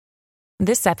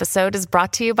This episode is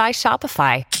brought to you by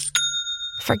Shopify.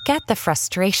 Forget the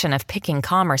frustration of picking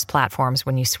commerce platforms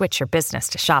when you switch your business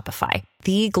to Shopify,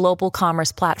 the global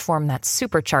commerce platform that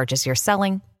supercharges your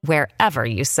selling wherever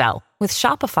you sell. With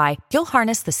Shopify, you'll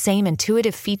harness the same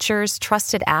intuitive features,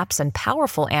 trusted apps, and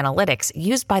powerful analytics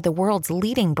used by the world's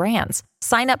leading brands.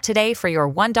 Sign up today for your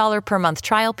 $1 per month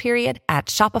trial period at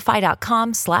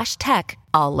shopify.com/tech,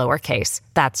 all lowercase.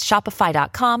 That's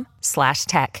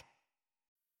shopify.com/tech.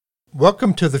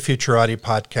 Welcome to the Futurati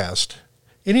podcast.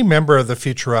 Any member of the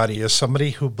Futurati is somebody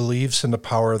who believes in the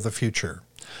power of the future.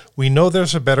 We know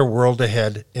there's a better world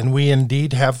ahead, and we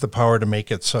indeed have the power to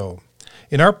make it so.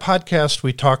 In our podcast,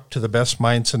 we talk to the best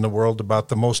minds in the world about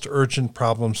the most urgent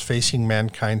problems facing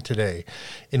mankind today,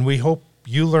 and we hope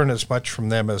you learn as much from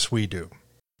them as we do.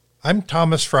 I'm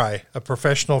Thomas Fry, a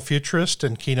professional futurist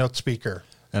and keynote speaker.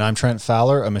 And I'm Trent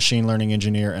Fowler, a machine learning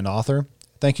engineer and author.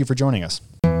 Thank you for joining us.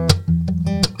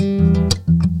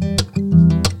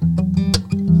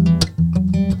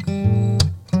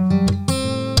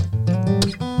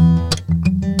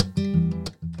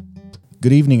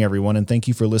 Good evening, everyone, and thank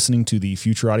you for listening to the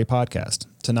Futurati podcast.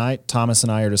 Tonight, Thomas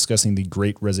and I are discussing the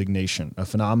Great Resignation, a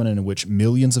phenomenon in which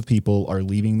millions of people are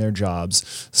leaving their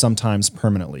jobs, sometimes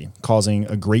permanently, causing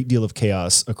a great deal of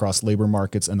chaos across labor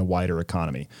markets and the wider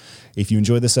economy. If you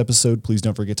enjoyed this episode, please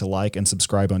don't forget to like and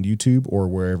subscribe on YouTube or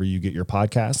wherever you get your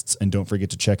podcasts, and don't forget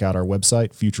to check out our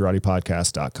website,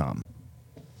 futuratipodcast.com.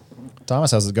 Thomas,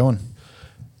 how's it going?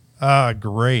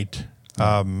 Great.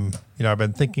 I've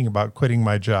been thinking about quitting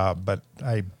my job, but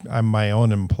I'm my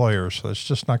own employer, so it's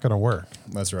just not going to work.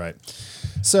 That's right.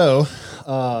 So,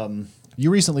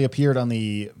 you recently appeared on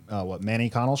the,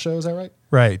 Manny Connell show, is that right?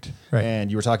 Right.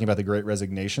 And you were talking about the Great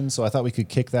Resignation, so I thought we could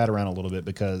kick that around a little bit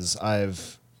because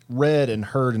I've read and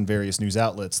heard in various news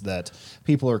outlets that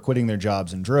people are quitting their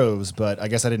jobs in droves, but I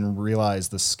guess I didn't realize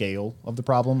the scale of the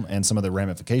problem and some of the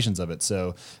ramifications of it.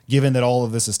 So given that all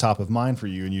of this is top of mind for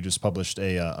you and you just published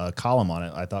a column on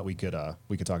it, I thought we could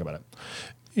talk about it.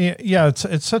 Yeah,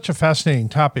 it's such a fascinating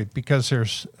topic because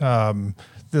there's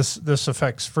this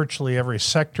affects virtually every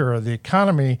sector of the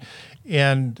economy,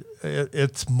 and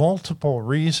it's multiple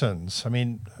reasons. I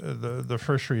mean, the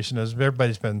first reason is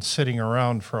everybody's been sitting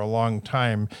around for a long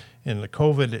time in the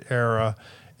COVID era,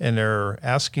 and they're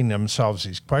asking themselves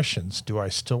these questions: do I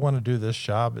still want to do this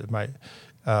job?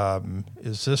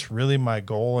 Is this really my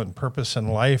goal and purpose in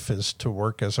life? Is to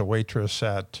work as a waitress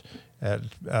at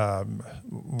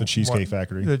the Cheesecake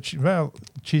Factory,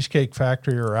 Cheesecake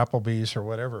Factory or Applebee's or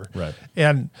whatever. Right.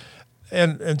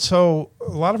 And so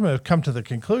a lot of them have come to the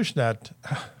conclusion that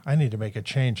I need to make a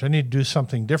change. I need to do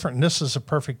something different. And this is a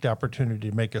perfect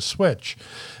opportunity to make a switch.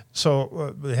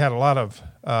 So they had a lot of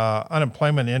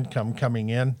unemployment income coming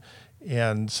in.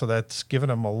 And so that's given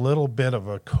them a little bit of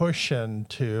a cushion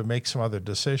to make some other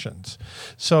decisions.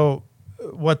 So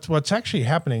what's actually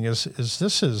happening is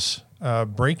this is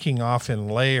breaking off in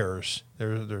layers.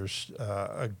 There's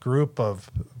a group of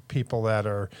people that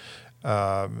are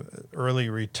early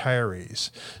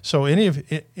retirees. So any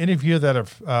of you that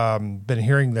have been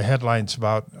hearing the headlines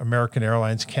about American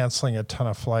Airlines canceling a ton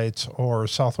of flights or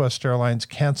Southwest Airlines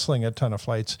canceling a ton of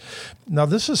flights, now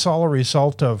this is all a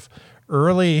result of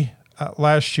early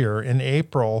last year in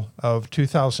April of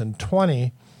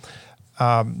 2020,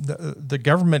 the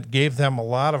government gave them a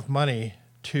lot of money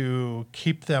to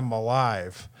keep them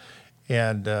alive.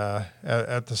 And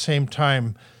at the same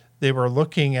time, they were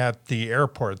looking at the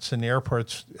airports, and the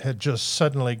airports had just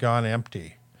suddenly gone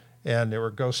empty, and they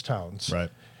were ghost towns. Right.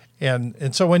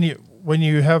 And so when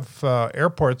you have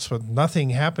airports with nothing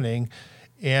happening,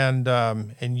 and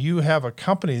you have a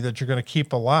company that you're going to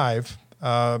keep alive,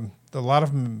 a lot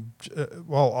of them,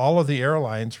 all of the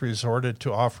airlines resorted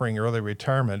to offering early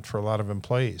retirement for a lot of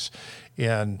employees,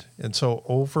 and so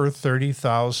over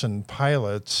 30,000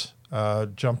 pilots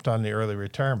jumped on the early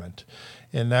retirement.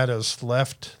 And that has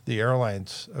left the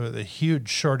airlines with a huge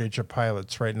shortage of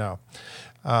pilots right now.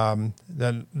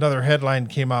 Then another headline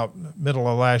came out middle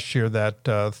of last year that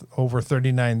over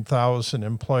 39,000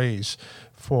 employees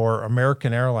for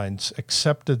American Airlines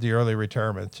accepted the early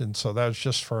retirement. And so that was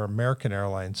just for American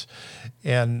Airlines.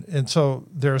 And so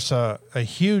there's a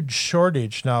huge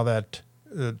shortage now that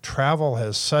travel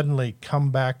has suddenly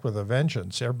come back with a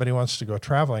vengeance. Everybody wants to go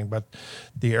traveling, but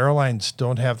the airlines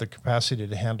don't have the capacity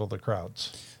to handle the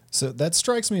crowds. So that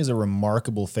strikes me as a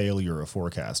remarkable failure of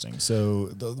forecasting. So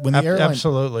when the airlines,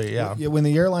 absolutely, yeah. When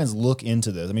the airlines look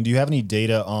into this, I mean, do you have any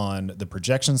data on the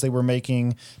projections they were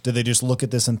making? Did they just look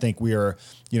at this and think we are,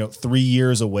 3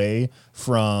 years away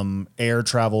from air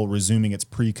travel resuming its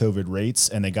pre-COVID rates,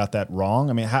 and they got that wrong?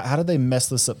 I mean, how did they mess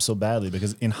this up so badly?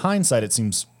 Because in hindsight, it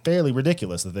seems fairly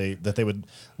ridiculous that they would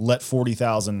let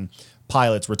 40,000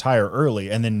 pilots retire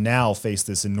early and then now face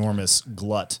this enormous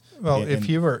glut. Well, if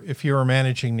you were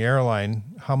managing the airline,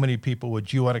 how many people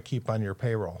would you want to keep on your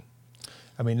payroll?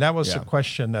 I mean, that was the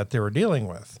question that they were dealing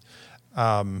with,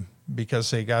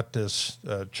 because they got this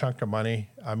chunk of money.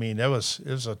 I mean, it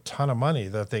was a ton of money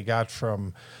that they got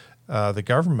from the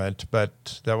government,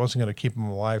 but that wasn't going to keep them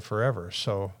alive forever.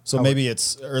 So maybe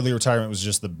it's early retirement was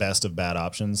just the best of bad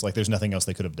options. Like there's nothing else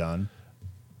they could have done.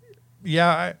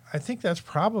 Yeah, I think that's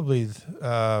probably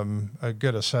a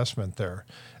good assessment there.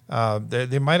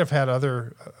 They might have had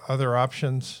other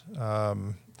options,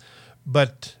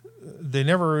 but they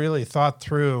never really thought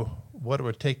through what it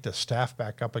would take to staff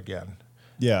back up again.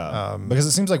 Yeah, because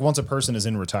it seems like once a person is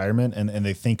in retirement and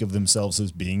they think of themselves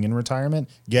as being in retirement,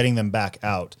 getting them back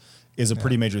out is a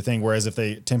pretty major thing. Whereas if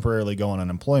they temporarily go on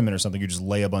unemployment or something, you just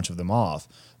lay a bunch of them off,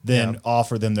 then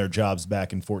offer them their jobs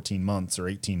back in 14 months or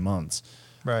 18 months.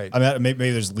 Right. I mean, maybe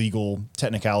there's legal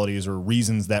technicalities or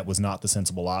reasons that was not the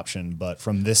sensible option, but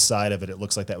from this side of it, it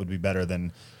looks like that would be better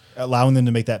than allowing them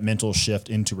to make that mental shift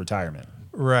into retirement.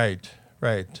 Right.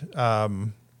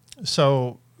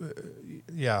 So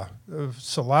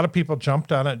a lot of people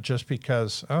jumped on it just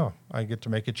because, I get to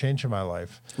make a change in my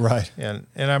life. Right. And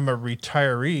I'm a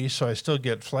retiree, so I still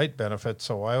get flight benefits,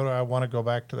 so why would I want to go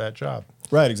back to that job?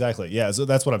 Right, exactly. Yeah, so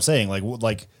that's what I'm saying.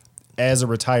 Like as a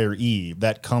retiree,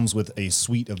 that comes with a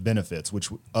suite of benefits, which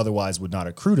otherwise would not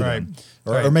accrue to them.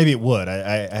 Or maybe it would.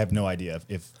 I have no idea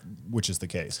if which is the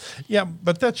case. Yeah,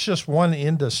 but that's just one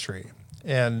industry.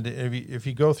 And if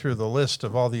you go through the list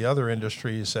of all the other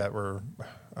industries that were,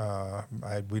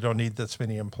 we don't need this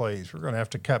many employees, we're going to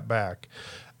have to cut back.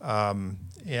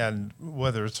 And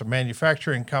whether it's a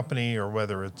manufacturing company or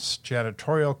whether it's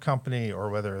janitorial company or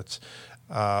whether it's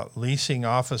leasing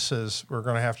offices, we're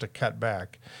going to have to cut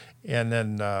back. And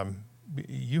then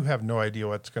you have no idea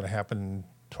what's going to happen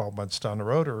 12 months down the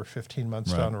road or 15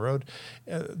 months down the road.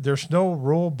 There's no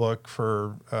rule book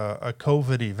for a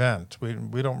COVID event.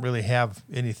 We don't really have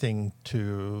anything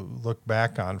to look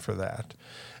back on for that.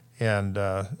 And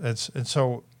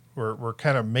so we're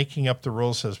kind of making up the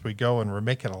rules as we go, and we're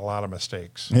making a lot of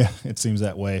mistakes. Yeah, it seems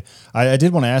that way. I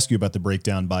did want to ask you about the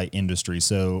breakdown by industry.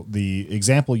 So the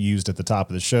example used at the top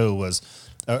of the show was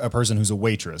a person who's a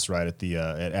waitress, right, at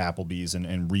Applebee's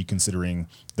and reconsidering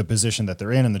the position that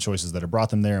they're in and the choices that have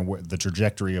brought them there and the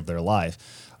trajectory of their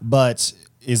life. But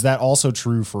is that also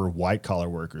true for white collar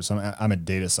workers? I'm a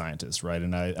data scientist, right,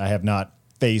 and I have not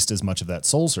faced as much of that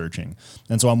soul searching.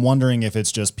 And so I'm wondering if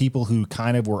it's just people who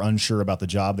kind of were unsure about the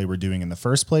job they were doing in the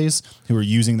first place, who are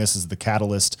using this as the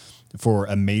catalyst for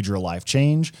a major life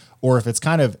change, or if it's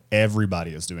kind of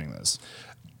everybody is doing this.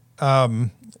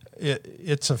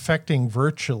 It's affecting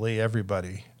virtually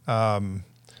everybody.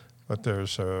 But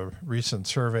there's a recent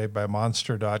survey by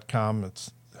Monster.com.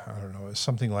 It's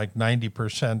something like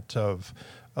 90% of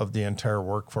the entire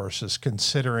workforce is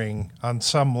considering on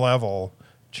some level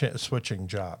switching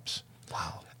jobs.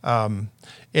 Wow.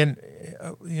 And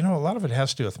a lot of it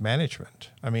has to do with management.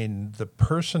 I mean, the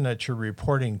person that you're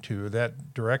reporting to,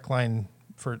 that direct line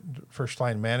first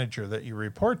line manager that you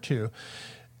report to,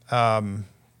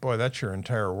 boy, that's your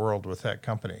entire world with that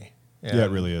company. And, yeah,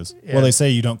 it really is. Well, they say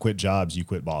you don't quit jobs, you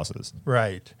quit bosses.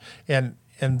 Right. And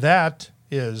that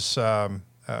is, we're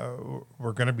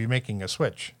going to be making a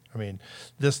switch. I mean,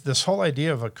 this whole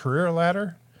idea of a career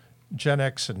ladder, Gen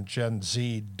X and Gen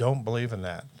Z don't believe in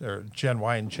that, or Gen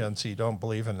Y and Gen Z don't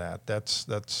believe in that.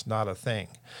 That's not a thing.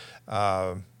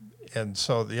 And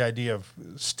so the idea of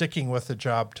sticking with the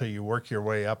job till you work your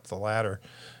way up the ladder,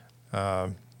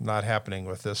 not happening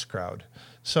with this crowd.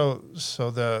 So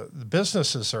the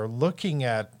businesses are looking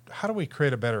at, how do we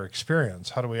create a better experience?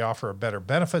 How do we offer a better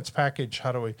benefits package?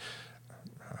 How are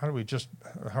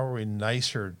we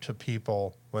nicer to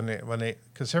people when they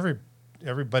because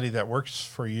everybody that works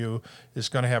for you is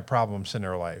going to have problems in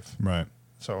their life. Right.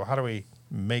 So how do we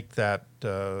make that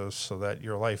so that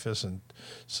your life isn't,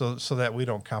 so that we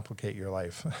don't complicate your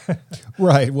life?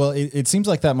 Right. Well, it seems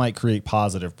like that might create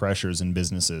positive pressures in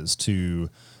businesses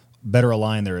to better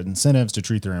align their incentives, to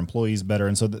treat their employees better.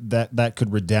 And so that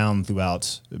could redound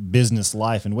throughout business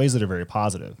life in ways that are very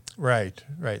positive. Right.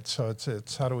 So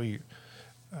it's how do we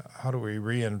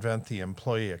reinvent the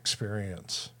employee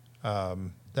experience?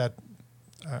 That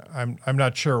I'm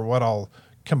not sure what all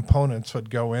components would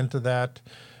go into that,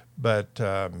 but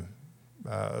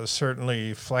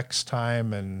certainly flex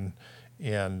time and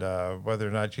whether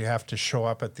or not you have to show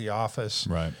up at the office.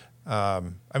 Right. I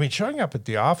mean, showing up at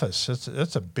the office,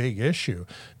 it's a big issue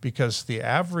because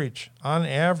on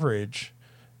average,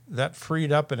 that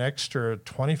freed up an extra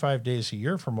 25 days a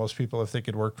year for most people if they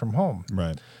could work from home.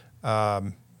 Right.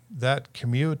 That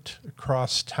commute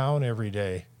across town every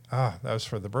day, that was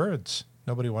for the birds.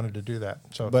 Nobody wanted to do that.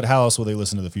 So, But how else will they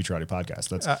listen to the Futurati podcast?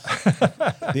 That's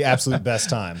the absolute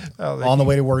best time. On the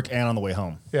way to work and on the way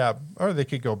home. yeah, or they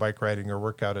could go bike riding or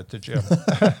work out at the gym.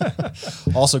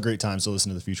 Also great times to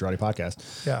listen to the Futurati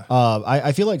podcast. Yeah.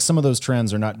 I feel like some of those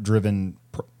trends are not driven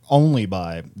only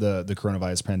by the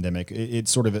coronavirus pandemic. It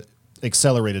sort of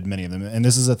accelerated many of them. And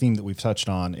this is a theme that we've touched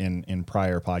on in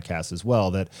prior podcasts as well,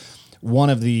 that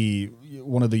one of the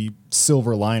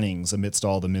silver linings amidst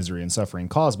all the misery and suffering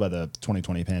caused by the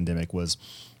 2020 pandemic was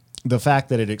the fact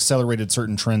that it accelerated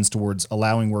certain trends towards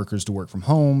allowing workers to work from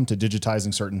home, to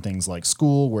digitizing certain things like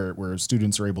school, where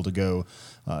students are able to go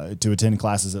to attend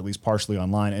classes at least partially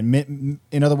online. And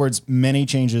in other words, many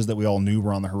changes that we all knew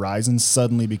were on the horizon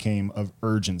suddenly became of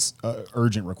urgent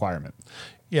requirement.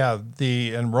 Yeah,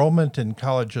 the enrollment in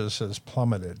colleges has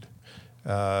plummeted.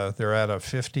 They're at a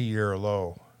 50-year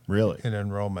low. Really? In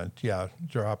enrollment, yeah,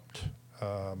 dropped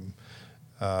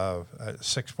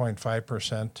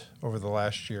 6.5% over the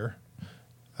last year.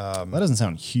 That doesn't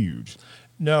sound huge.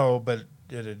 No, but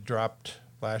it had dropped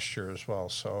last year as well.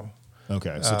 So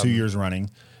okay, so 2 years running.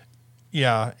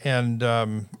 yeah, and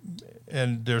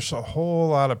there's a whole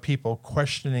lot of people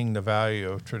questioning the value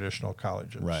of traditional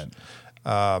colleges. Right.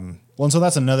 Well, and so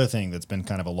that's another thing that's been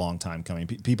kind of a long time coming.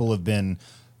 People have been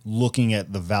looking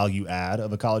at the value add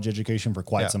of a college education for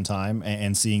quite some time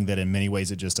and seeing that in many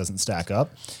ways it just doesn't stack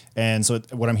up. And so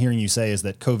what I'm hearing you say is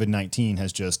that COVID-19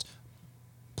 has just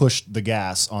pushed the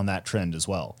gas on that trend as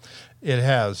well. It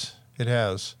has.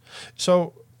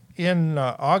 So in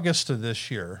August of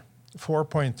this year,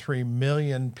 4.3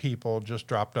 million people just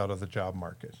dropped out of the job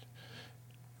market.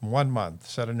 1 month,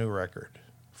 set a new record.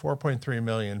 4.3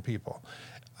 million people.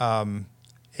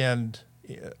 And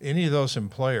any of those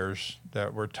employers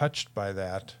that were touched by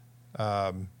that,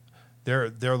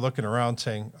 they're looking around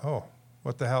saying, "Oh,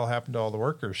 what the hell happened to all the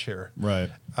workers here?" Right.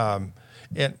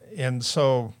 And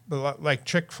so, like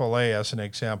Chick-fil-A as an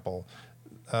example,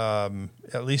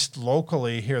 at least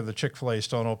locally here, the Chick-fil-A's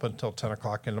don't open until 10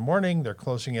 o'clock in the morning. They're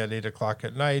closing at 8 o'clock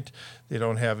at night. They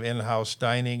don't have in-house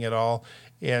dining at all,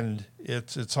 and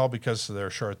it's all because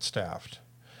they're short-staffed.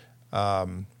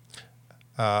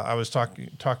 I was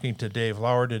talking to Dave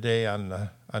Lauer today on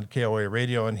KOA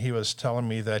Radio, and he was telling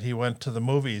me that he went to the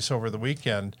movies over the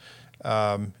weekend,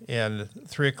 and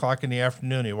 3 o'clock in the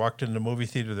afternoon, he walked into the movie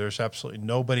theater. There's absolutely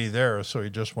nobody there, so he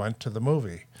just went to the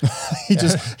movie. He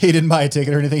didn't buy a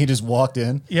ticket or anything. He just walked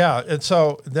in. Yeah, and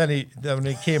so then when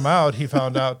he came out, he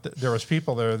found out that there was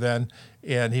people there then,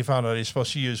 and he found out he's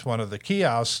supposed to use one of the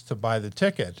kiosks to buy the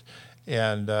ticket.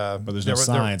 And but there's no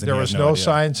signs. There was no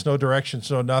signs, no directions,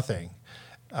 no nothing.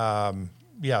 So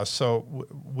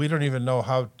we don't even know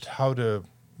how to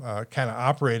kind of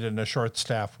operate in a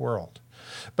short-staffed world.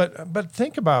 But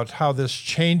think about how this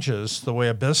changes the way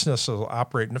a business will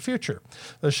operate in the future.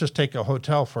 Let's just take a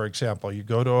hotel, for example. You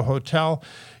go to a hotel,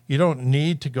 you don't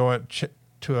need to go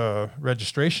to a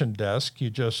registration desk. You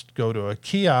just go to a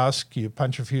kiosk, you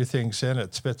punch a few things in,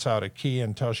 it spits out a key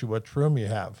and tells you which room you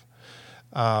have.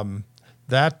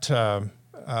 That's going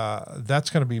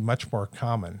to be much more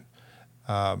common.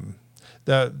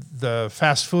 The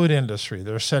fast food industry,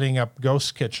 they're setting up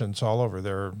ghost kitchens all over.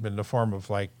 They're in the form of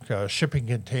like shipping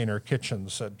container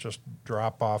kitchens that just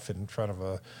drop off in front of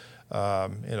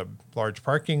in a large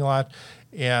parking lot,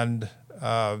 and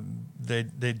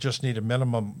they just need a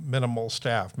minimal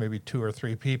staff, maybe 2 or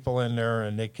 3 people in there,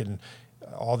 and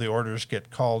all the orders get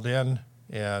called in,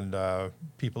 and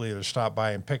people either stop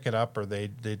by and pick it up or they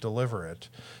deliver it.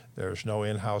 There's no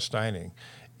in-house dining.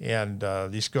 And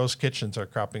these ghost kitchens are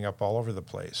cropping up all over the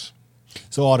place.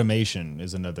 So automation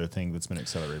is another thing that's been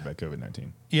accelerated by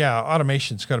COVID-19. Yeah,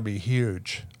 automation is going to be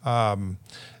huge.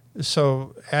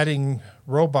 So adding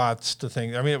robots to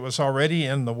things, I mean, it was already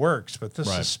in the works, but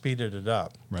this has speeded it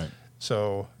up. Right.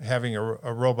 So having a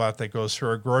robot that goes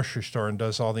through a grocery store and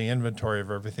does all the inventory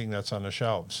of everything that's on the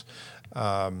shelves.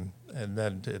 And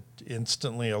then it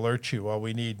instantly alerts you, well,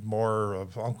 we need more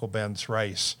of Uncle Ben's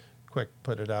rice. Quick,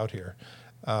 put it out here.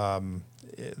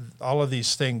 All of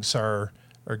these things are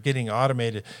getting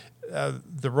automated.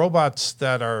 The robots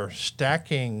that are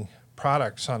stacking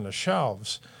products on the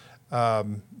shelves,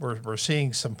 we're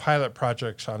seeing some pilot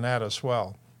projects on that as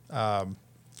well.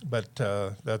 But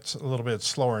that's a little bit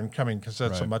slower in coming because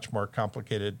that's a much more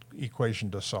complicated equation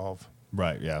to solve.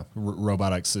 Right, yeah.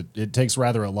 Robotics, it takes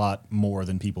rather a lot more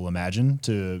than people imagine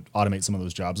to automate some of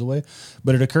those jobs away.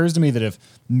 But it occurs to me that if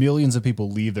millions of people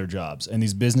leave their jobs and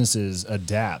these businesses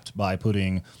adapt by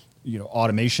putting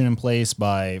automation in place,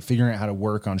 by figuring out how to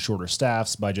work on shorter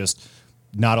staffs, by just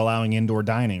not allowing indoor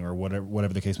dining or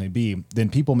whatever the case may be, then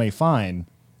people may find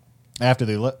after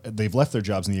they've left their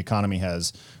jobs and the economy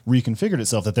has reconfigured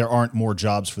itself that there aren't more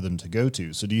jobs for them to go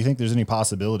to. So do you think there's any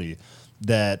possibility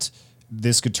that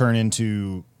this could turn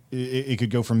into, it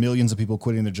could go from millions of people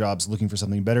quitting their jobs looking for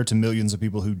something better to millions of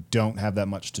people who don't have that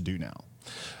much to do now?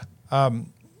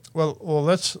 Well,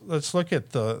 let's look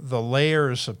at the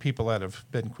layers of people that have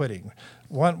been quitting.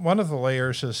 One of the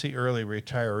layers is the early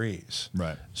retirees.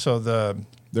 Right. So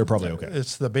they're probably okay.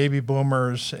 It's the baby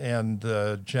boomers and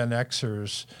the Gen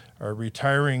Xers are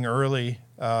retiring early.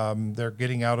 They're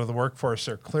getting out of the workforce.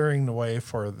 They're clearing the way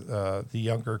for the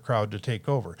younger crowd to take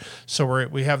over. So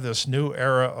we have this new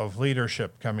era of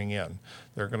leadership coming in.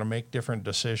 They're going to make different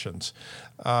decisions.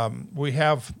 We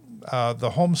have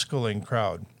the homeschooling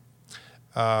crowd.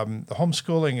 The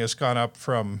homeschooling has gone up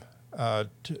from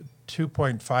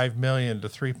 2.5 million to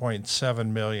 3.7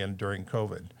 million during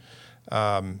COVID.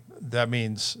 That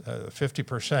means a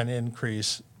 50%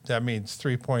 increase. That means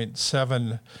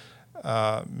 3.7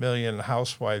 million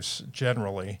housewives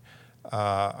generally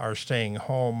are staying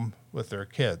home with their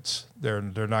kids. They're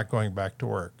not going back to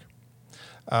work.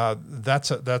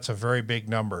 That's a very big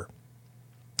number.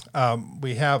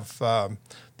 We have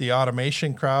the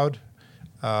automation crowd.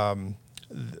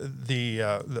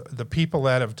 The people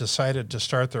that have decided to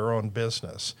start their own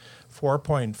business.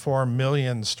 4.4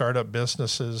 million startup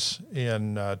businesses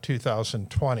in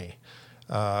 2020.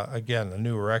 Again, a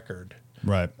new record.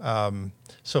 Right.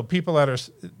 So people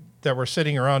that were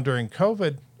sitting around during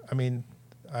COVID, I mean,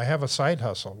 I have a side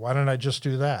hustle. Why don't I just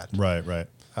do that? Right.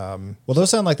 Well, those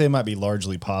sound like they might be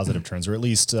largely positive trends, or at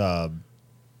least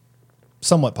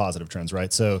somewhat positive trends,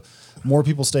 right? So more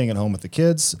people staying at home with the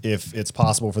kids, if it's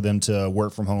possible for them to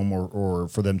work from home or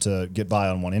for them to get by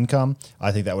on one income,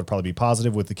 I think that would probably be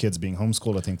positive. With the kids being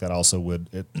homeschooled, I think that also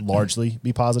would largely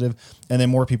be positive. And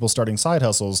then more people starting side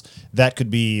hustles, that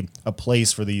could be a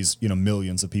place for these,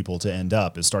 millions of people to end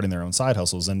up, is starting their own side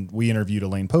hustles. And we interviewed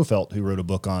Elaine Pofelt, who wrote a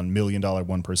book on $1 million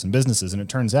one-person businesses. And it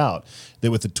turns out that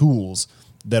with the tools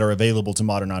that are available to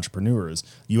modern entrepreneurs,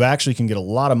 you actually can get a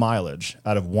lot of mileage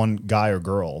out of one guy or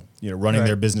girl, running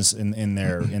their business in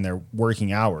their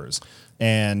working hours,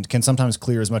 and can sometimes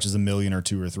clear as much as $1 million or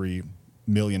 $2 or $3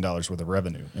 million worth of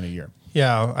revenue in a year.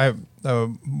 Yeah,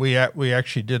 we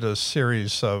actually did a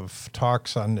series of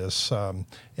talks on this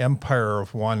empire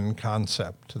of one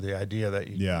concept, the idea that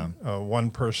one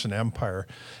person empire.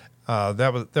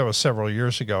 That was several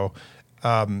years ago.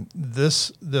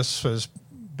 This has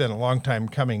been a long time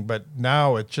coming, but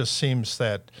now it just seems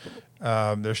that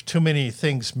there's too many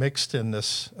things mixed in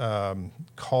this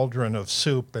cauldron of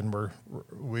soup, and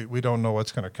we don't know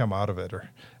what's going to come out of it.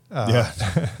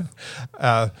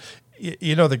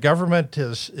 The government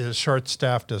is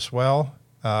short-staffed as well.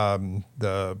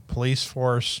 The police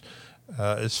force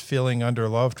is feeling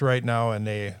underloved right now, and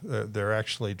they're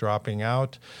actually dropping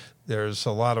out. There's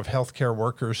a lot of healthcare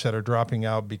workers that are dropping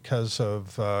out because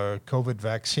of COVID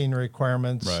vaccine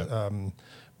requirements. Right.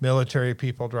 Military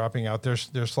people dropping out.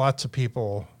 There's lots of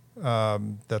people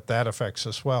that affects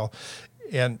as well,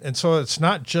 and so it's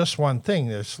not just one thing.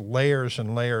 There's layers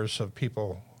and layers of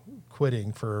people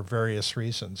quitting for various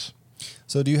reasons.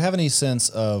 So do you have any sense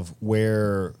of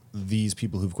where these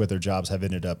people who've quit their jobs have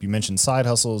ended up? You mentioned side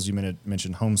hustles. You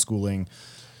mentioned homeschooling.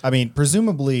 I mean,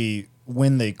 presumably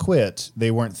when they quit,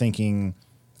 they weren't thinking,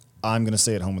 I'm going to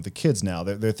stay at home with the kids now.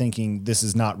 They're thinking, this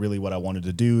is not really what I wanted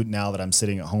to do. Now that I'm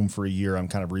sitting at home for a year, I'm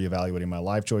kind of reevaluating my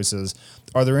life choices.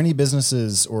 Are there any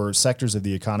businesses or sectors of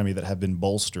the economy that have been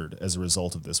bolstered as a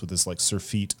result of this, with this like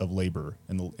surfeit of labor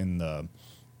in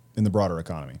the broader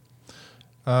economy?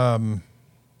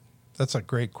 That's a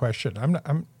great question.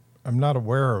 I'm not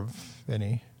aware of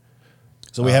any.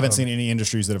 So we haven't seen any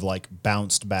industries that have like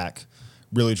bounced back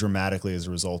really dramatically as a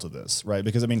result of this, right?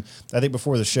 Because I mean, I think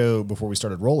before we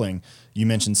started rolling, you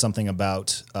mentioned something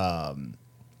about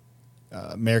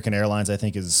American Airlines, I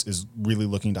think, is really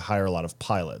looking to hire a lot of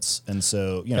pilots. And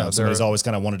so, somebody's always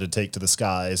kind of wanted to take to the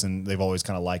skies, and they've always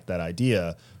kind of liked that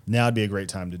idea. Now would be a great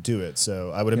time to do it.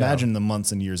 So I would imagine in the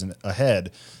months and years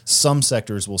ahead, some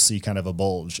sectors will see kind of a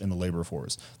bulge in the labor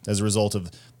force as a result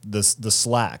of the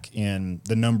slack in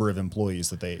the number of employees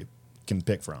that they can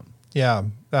pick from. Yeah.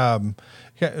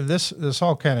 This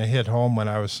all kind of hit home when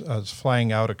I was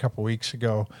flying out a couple weeks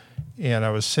ago, and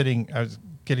I was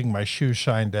getting my shoes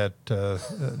shined at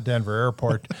Denver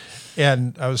Airport,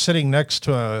 and I was sitting next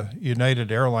to a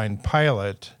United Airline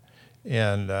pilot,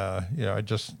 And, I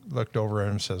just looked over at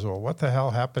him and says, well, what the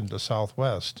hell happened to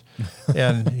Southwest?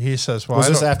 And he says, well, was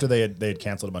this after they had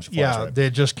canceled a bunch of flights? Yeah, right? they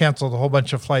had just canceled a whole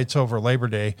bunch of flights over Labor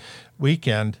Day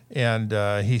weekend. And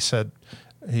he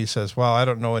says, well, I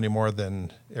don't know any more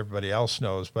than everybody else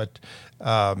knows, but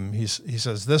he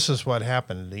says, this is what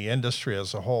happened. The industry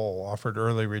as a whole offered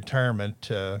early retirement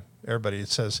to everybody. It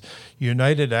says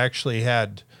United actually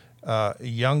had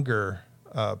younger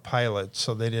pilots,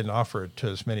 so they didn't offer it to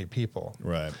as many people.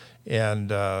 Right.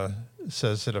 And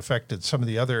says it affected some of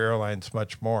the other airlines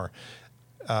much more.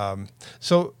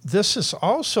 So this is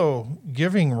also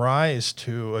giving rise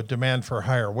to a demand for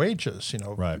higher wages.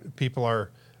 Right. People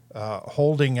are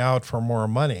holding out for more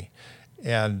money.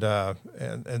 And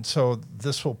so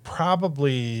this will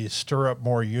probably stir up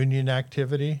more union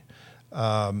activity.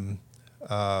 Some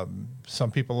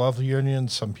people love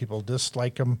unions, some people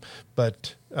dislike them,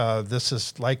 but this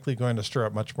is likely going to stir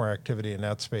up much more activity in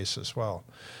that space as well.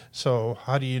 So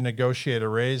how do you negotiate a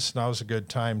raise? Now's a good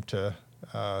time to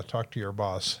talk to your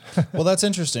boss. Well, that's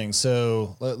interesting.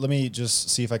 So let me just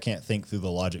see if I can't think through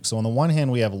the logic. So on the one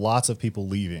hand, we have lots of people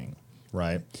leaving,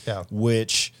 right? Yeah.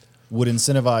 Which would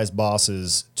incentivize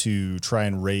bosses to try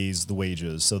and raise the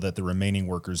wages so that the remaining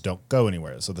workers don't go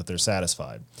anywhere, so that they're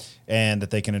satisfied and that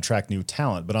they can attract new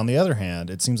talent. But on the other hand,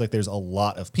 it seems like there's a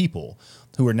lot of people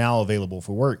who are now available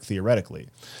for work theoretically.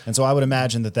 And so I would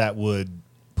imagine that would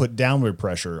put downward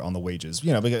pressure on the wages.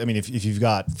 Because, if you've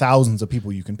got thousands of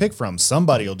people you can pick from,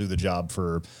 somebody will do the job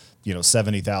for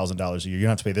 $70,000 a year. You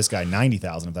don't have to pay this guy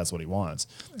 $90,000 if that's what he wants.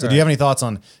 So do you have any thoughts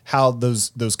on how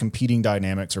those competing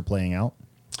dynamics are playing out?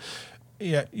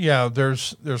 Yeah.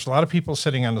 There's a lot of people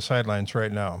sitting on the sidelines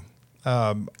right now.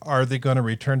 Are they going to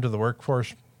return to the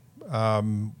workforce?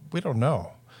 We don't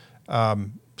know.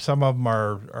 Some of them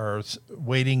are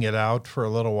waiting it out for a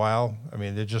little while.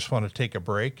 They just want to take a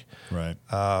break. Right.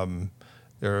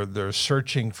 They're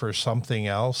searching for something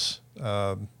else.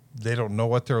 They don't know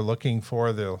what they're looking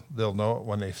for. They'll know it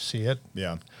when they see it.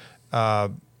 Yeah.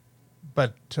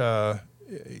 But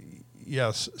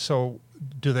yes. So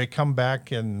do they come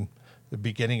back in the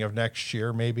beginning of next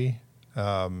year? Maybe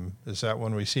is that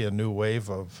when we see a new wave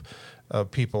of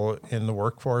people in the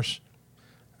workforce?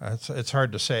 It's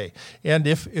hard to say. And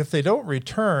if they don't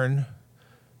return,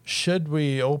 should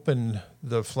we open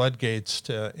the floodgates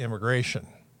to immigration?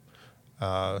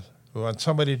 We want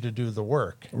somebody to do the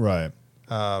work. Right.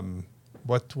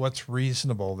 What's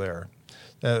reasonable there?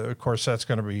 Of course, that's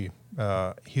going to be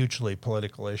a hugely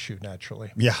political issue,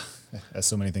 naturally. Yeah, as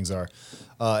so many things are.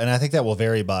 And I think that will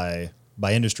vary by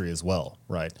industry as well,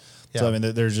 right? Yeah. So,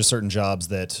 there's just certain jobs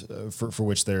that for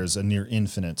which there's a near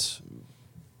infinite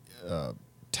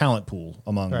talent pool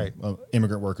among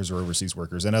immigrant workers or overseas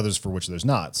workers, and others for which there's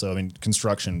not. So,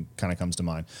 construction kind of comes to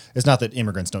mind. It's not that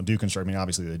immigrants don't do construction.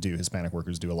 Obviously they do. Hispanic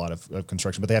workers do a lot of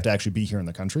construction, but they have to actually be here in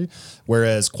the country,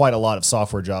 whereas quite a lot of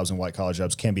software jobs and white-collar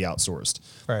jobs can be outsourced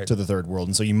to the third world.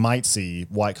 And so you might see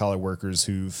white-collar workers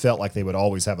who felt like they would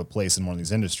always have a place in one of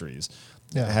these industries,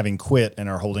 having quit and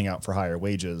are holding out for higher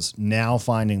wages, now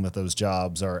finding that those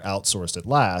jobs are outsourced at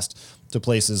last to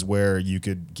places where you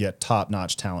could get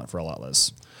top-notch talent for a lot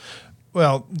less.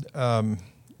 Well,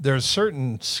 there's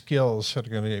certain skills that are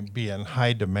going to be in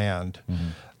high demand.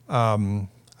 Mm-hmm.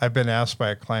 I've been asked by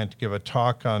a client to give a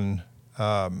talk on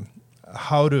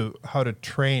how to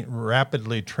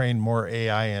rapidly train more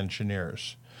AI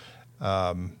engineers.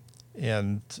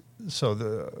 And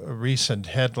so a recent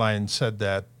headline said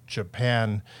that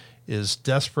Japan is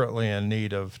desperately in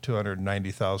need of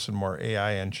 290,000 more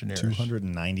AI engineers.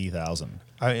 290,000.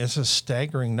 It's a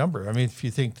staggering number. If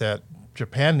you think that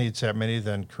Japan needs that many,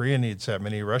 then Korea needs that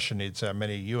many, Russia needs that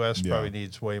many, U.S. probably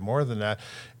needs way more than that.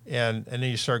 And then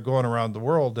you start going around the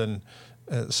world and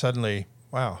suddenly,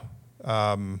 wow,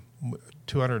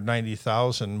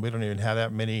 290,000, we don't even have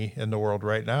that many in the world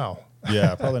right now.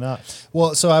 Yeah, probably not.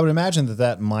 Well, so I would imagine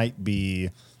that might be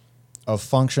a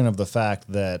function of the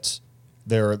fact that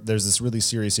there's this really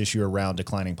serious issue around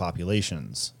declining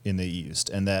populations in the East,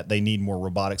 and that they need more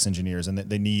robotics engineers, and that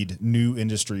they need new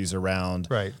industries around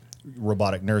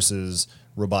robotic nurses,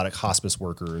 robotic hospice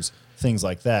workers, things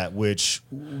like that, which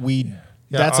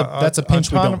that's a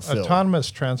pinch we don't fill.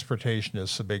 Autonomous transportation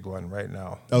is the big one right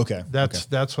now. Okay.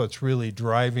 That's what's really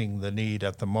driving the need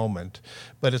at the moment,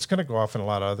 but it's going to go off in a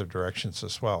lot of other directions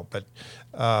as well. But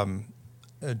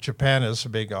Japan is a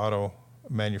big auto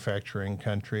manufacturing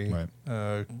country. Right.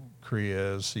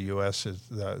 Korea is, the U.S. is,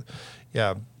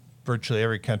 virtually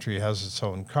every country has its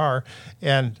own car.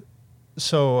 And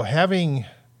so having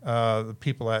the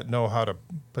people that know how to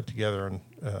put together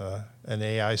an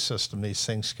AI system these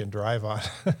things can drive on,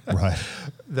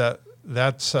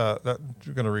 that's going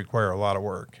to require a lot of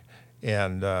work,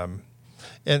 and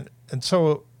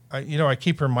so I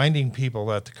keep reminding people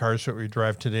that the cars that we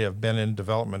drive today have been in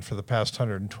development for the past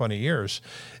 120 years,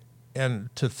 and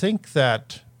to think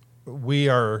that we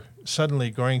are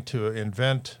suddenly going to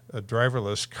invent a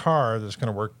driverless car that's going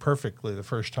to work perfectly the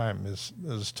first time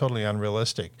is totally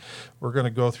unrealistic. We're going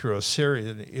to go through a series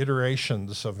of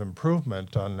iterations of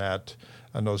improvement on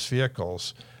those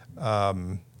vehicles,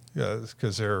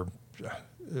 because they're,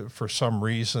 for some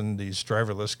reason, these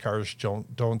driverless cars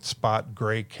don't spot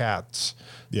gray cats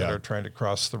that are trying to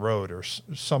cross the road, or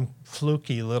some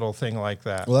fluky little thing like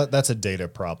that. Well, that's a data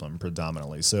problem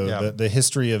predominantly. So the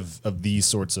history of these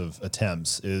sorts of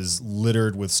attempts is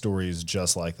littered with stories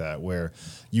just like that, where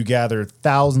you gather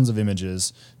thousands of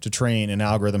images to train an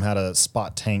algorithm how to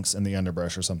spot tanks in the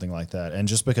underbrush or something like that. And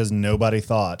just because nobody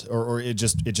thought, or it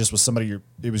just was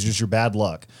it was just your bad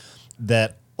luck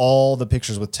that all the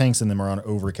pictures with tanks in them are on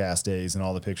overcast days, and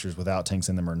all the pictures without tanks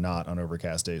in them are not on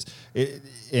overcast days.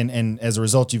 And as a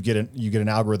result, you get an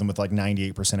algorithm with like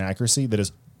 98% accuracy that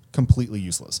is completely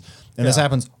useless. And this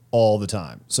happens all the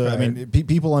time. So right. I mean,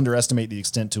 people underestimate the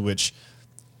extent to which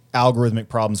algorithmic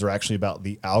problems are actually about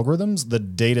the algorithms. The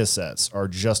data sets are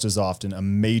just as often a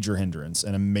major hindrance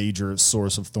and a major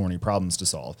source of thorny problems to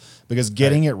solve, because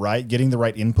getting it right, getting the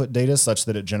right input data such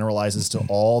that it generalizes to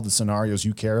all the scenarios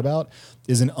you care about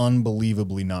is an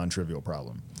unbelievably non-trivial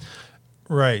problem.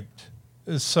 Right.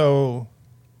 So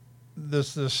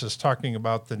this is talking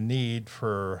about the need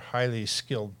for highly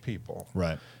skilled people.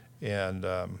 Right. And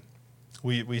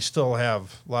we still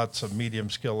have lots of medium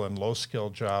skill and low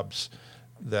skill jobs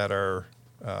that are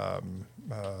kind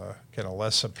of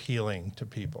less appealing to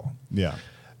people. Yeah.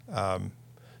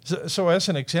 So as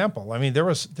an example, I mean, there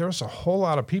was a whole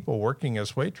lot of people working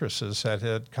as waitresses that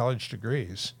had college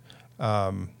degrees.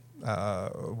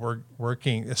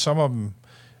 Working, some of them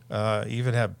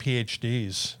even have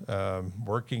PhDs,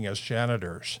 working as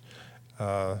janitors.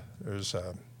 There's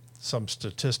some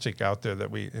statistic out there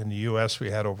that in the U.S. we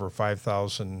had over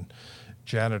 5,000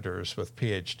 janitors with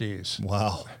PhDs.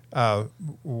 Wow.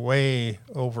 Way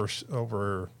over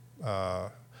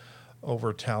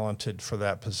talented for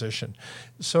that position.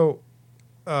 So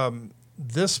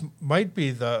this might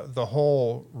be the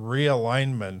whole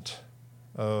realignment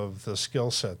of the skill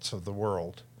sets of the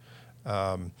world.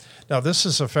 Now, this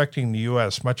is affecting the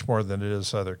U.S. much more than it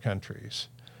is other countries.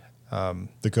 The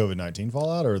COVID-19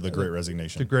 fallout or the Great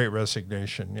Resignation? The Great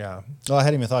Resignation, yeah. Oh, I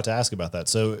hadn't even thought to ask about that.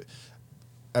 So,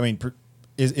 I mean,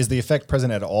 is the effect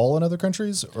present at all in other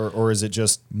countries, or is it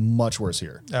just much worse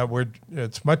here?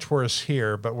 It's much worse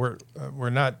here, but we're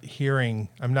not hearing.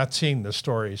 I'm not seeing the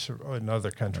stories in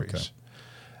other countries.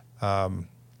 Okay.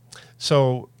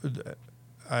 So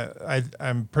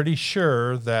I'm pretty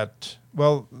sure that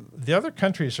the other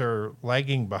countries are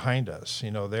lagging behind us.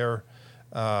 You know, they're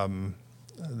a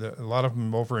lot of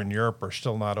them over in Europe are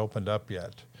still not opened up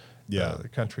yet. Yeah, the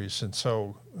countries, and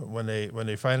so when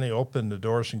they finally open the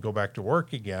doors and go back to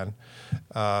work again,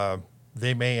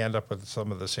 they may end up with some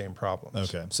of the same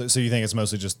problems. Okay, so you think it's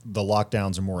mostly just the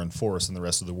lockdowns are more enforced than the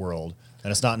rest of the world,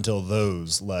 and it's not until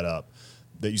those let up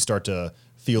that you start to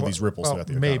feel these ripples throughout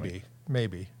the economy.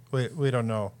 Maybe we don't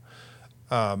know.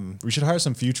 We should hire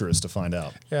some futurists to find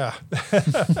out. Yeah,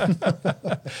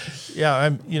 yeah.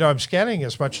 I'm scanning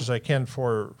as much as I can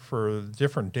for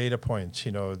different data points.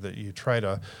 You know, that you try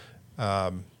to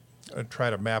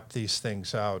map these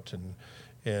things out,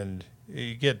 and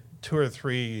you get 2 or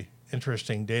 3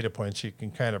 interesting data points. You can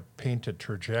kind of paint a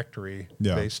trajectory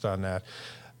based on that.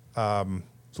 So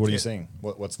what are you seeing?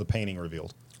 What's the painting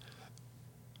revealed?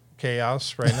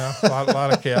 Chaos right now. A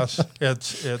lot of chaos.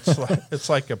 It's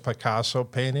like a Picasso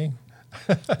painting.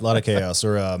 A lot of chaos,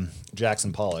 or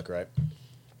Jackson Pollock, right?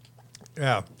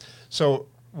 Yeah. So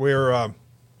we're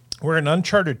in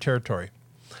uncharted territory.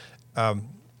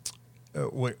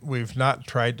 We've not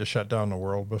tried to shut down the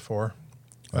world before.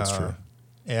 That's true.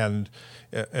 And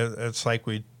it's like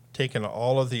we've taken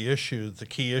all of the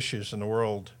key issues in the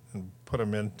world, and put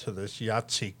them into this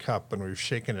Yahtzee cup, and we've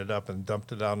shaken it up and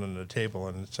dumped it out on the table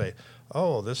and say,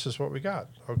 oh, this is what we got.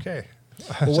 Okay.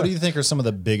 Well, what do you think are some of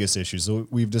the biggest issues? So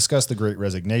we've discussed the Great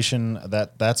Resignation.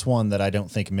 That's one that I don't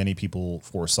think many people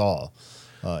foresaw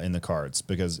in the cards,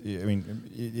 because, I mean,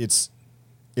 it's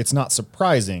not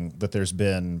surprising that there's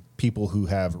been people who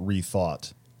have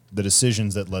rethought the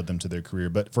decisions that led them to their career.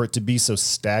 But for it to be so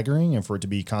staggering, and for it to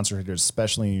be concentrated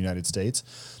especially in the United States,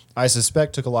 I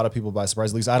suspect took a lot of people by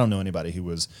surprise. At least I don't know anybody who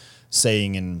was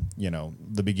saying in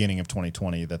the beginning of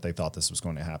 2020 that they thought this was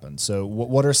going to happen. So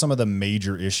what are some of the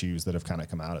major issues that have kind of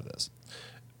come out of this?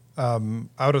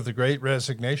 Out of the Great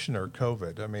Resignation or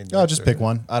COVID? I mean, Just pick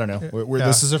one. I don't know. Yeah.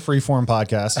 This is a free form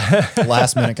podcast,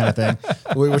 last minute kind of thing.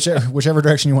 Whichever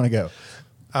direction you want to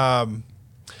go.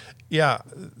 Yeah,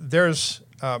 there's,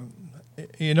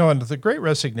 in the Great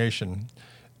Resignation,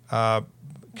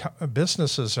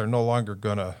 businesses are no longer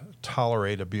going to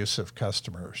tolerate abusive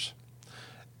customers.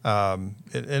 In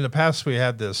the past, we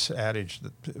had this adage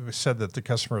that said that the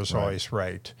customer is always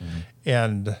right,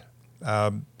 and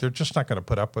they're just not going to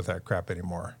put up with that crap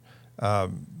anymore,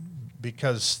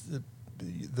 because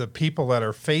the people that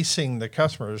are facing the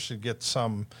customers get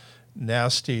some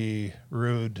nasty,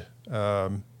 rude,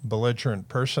 belligerent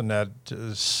person that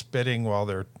is spitting while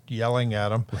they're yelling at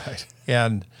them, Right.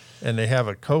 and they have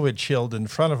a COVID shield in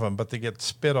front of them, but they get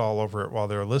spit all over it while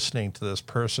they're listening to this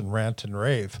person rant and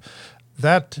rave.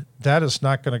 That is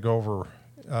not going to go over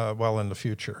well in the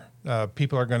future.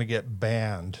 People are going to get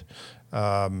banned.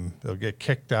 They'll get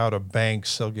kicked out of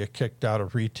banks. They'll get kicked out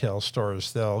of retail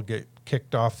stores. They'll get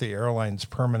kicked off the airlines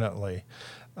permanently.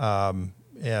 And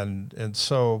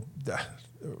so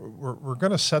we're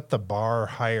going to set the bar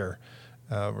higher.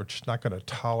 We're just not going to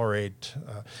tolerate.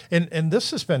 And this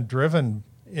has been driven,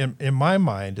 in my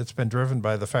mind, it's been driven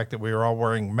by the fact that we are all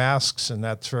wearing masks, and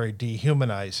that's very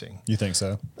dehumanizing. You think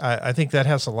so? I think that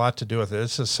has a lot to do with it.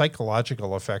 It's a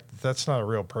psychological effect. That's not a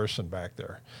real person back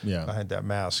there behind that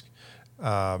mask.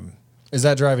 Is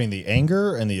that driving the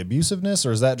anger and the abusiveness,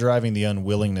 or is that driving the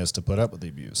unwillingness to put up with the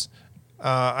abuse?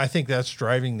 I think that's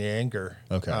driving the anger.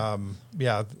 Okay.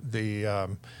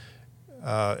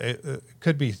 It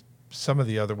could be some of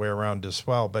the other way around as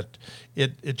well, but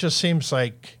it just seems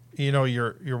like,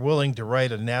 you're willing to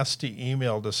write a nasty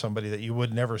email to somebody that you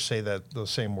would never say those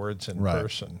same words in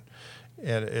person,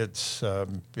 and it's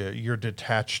you're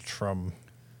detached from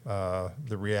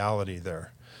the reality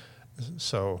there.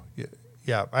 So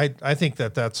yeah, I think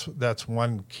that's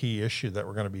one key issue that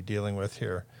we're going to be dealing with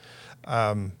here.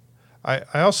 I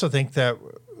also think that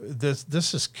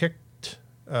this has kicked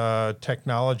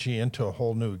technology into a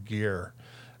whole new gear.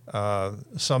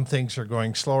 Some things are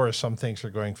going slower, some things are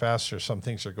going faster, some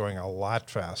things are going a lot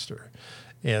faster.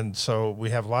 And so we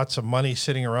have lots of money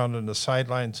sitting around on the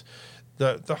sidelines.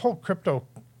 The whole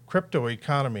crypto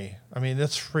economy, I mean,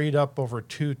 it's freed up over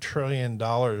 $2 trillion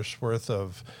worth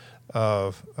of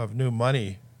new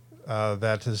money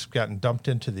that has gotten dumped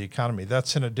into the economy.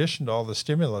 That's in addition to all the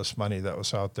stimulus money that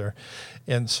was out there.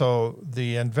 And so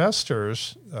the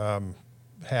investors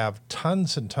have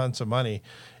tons and tons of money,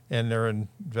 and they're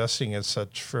investing in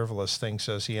such frivolous things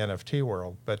as the NFT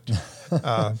world. But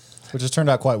which has turned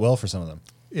out quite well for some of them.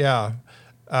 Yeah.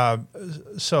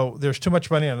 So there's too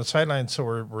much money on the sidelines, so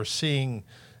we're seeing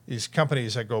these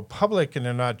companies that go public, and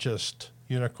they're not just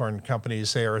unicorn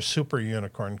companies, they are super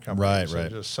unicorn companies. Right.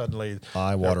 Just suddenly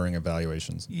eye-watering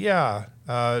evaluations. Yeah,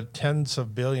 tens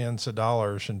of billions of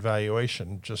dollars in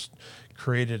valuation just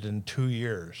created in 2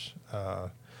 years.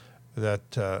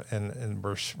 And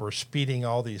we're speeding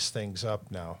all these things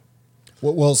up now.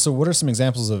 Well, so what are some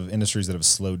examples of industries that have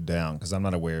slowed down? Because I'm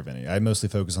not aware of any. I mostly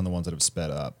focus on the ones that have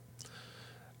sped up.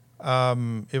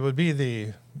 It would be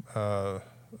the kind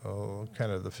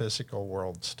of the physical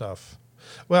world stuff.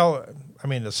 Well, I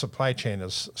mean, the supply chain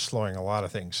is slowing a lot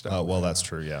of things down. Oh, well, that's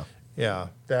true, yeah. Yeah,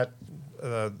 that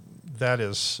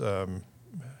is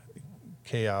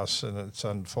chaos, and it's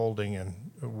unfolding in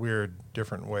weird,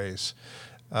 different ways.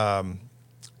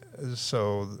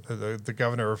 So the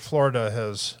governor of Florida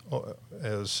has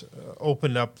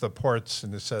opened up the ports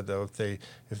and said that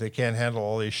if they can't handle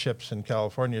all these ships in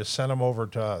California, send them over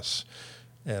to us.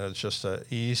 And it's just an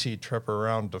easy trip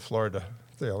around to Florida.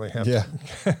 They only have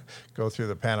to go through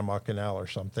the Panama Canal or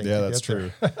something. Yeah, that's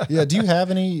true. Yeah, do you have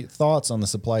any thoughts on the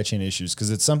supply chain issues? Because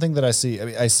it's something that I see. I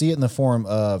mean, I see it in the form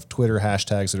of Twitter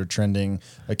hashtags that are trending,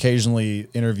 occasionally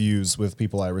interviews with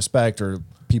people I respect, or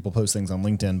people post things on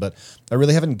LinkedIn, but I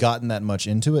really haven't gotten that much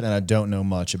into it, and I don't know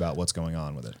much about what's going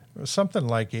on with it. Something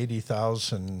like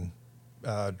 80,000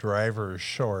 drivers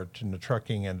short in the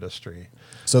trucking industry.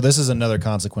 So this is another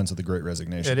consequence of the Great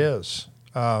Resignation. It is.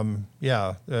 They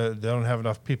don't have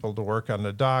enough people to work on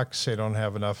the docks. They don't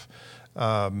have enough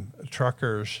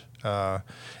truckers.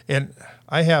 And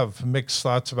I have mixed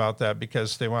thoughts about that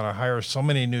because they want to hire so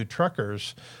many new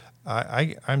truckers.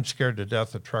 I'm scared to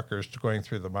death of truckers going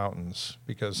through the mountains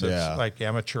because it's like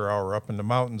amateur hour up in the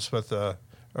mountains with a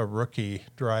rookie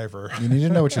driver. You need to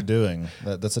know what you're doing.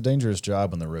 That's a dangerous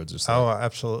job when the roads are slow. Oh,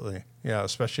 absolutely. Yeah,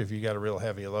 especially if you got a real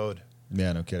heavy load.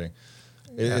 Yeah, no kidding.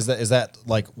 Yeah. Is that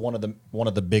like one of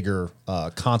the bigger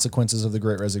consequences of the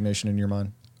Great Resignation in your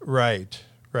mind? Right.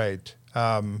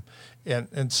 And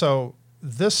so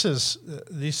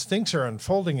these things are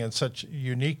unfolding in such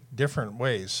unique, different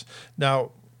ways.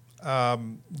 Now,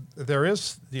 there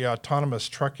is the autonomous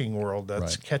trucking world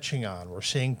that's catching on. We're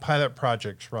seeing pilot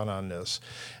projects run on this.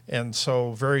 And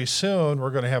so very soon we're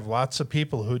going to have lots of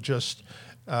people who just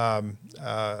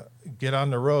get on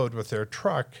the road with their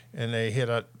truck and they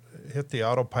hit the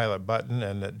autopilot button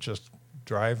and it just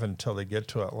drive until they get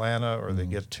to Atlanta or they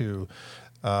get to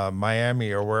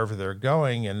Miami or wherever they're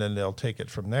going, and then they'll take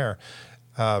it from there.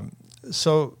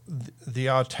 So the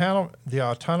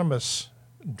autonomous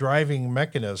driving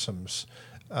mechanisms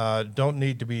don't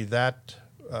need to be that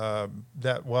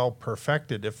well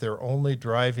perfected if they're only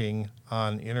driving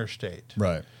on interstate.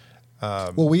 Right.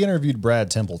 Well, we interviewed Brad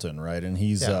Templeton, right? And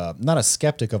he's not a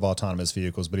skeptic of autonomous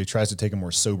vehicles, but he tries to take a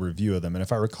more sober view of them. And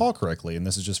if I recall correctly, and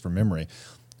this is just from memory,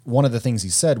 one of the things he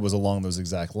said was along those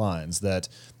exact lines, that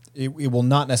it will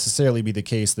not necessarily be the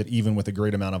case that even with a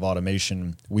great amount of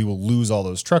automation, we will lose all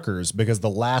those truckers, because the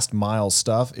last mile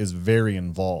stuff is very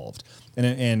involved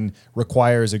and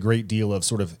requires a great deal of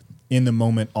sort of in the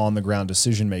moment, on the ground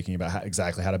decision making about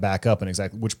exactly how to back up and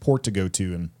exactly which port to go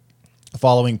to, and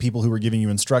following people who are giving you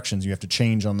instructions. You have to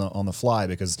change on the fly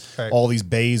because all these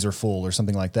bays are full or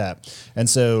something like that. And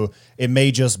so it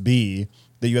may just be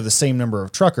that you have the same number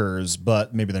of truckers,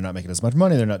 but maybe they're not making as much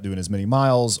money, they're not doing as many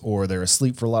miles, or they're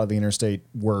asleep for a lot of the interstate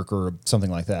work or something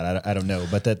like that. I don't know,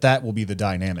 but that will be the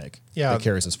dynamic that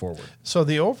carries us forward. So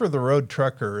the over-the-road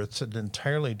trucker, it's an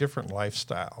entirely different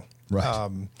lifestyle. Right.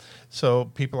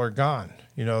 So people are gone.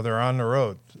 They're on the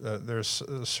road. There's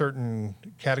a certain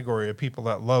category of people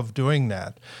that love doing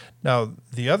that. Now,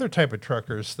 the other type of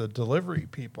truckers, the delivery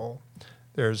people,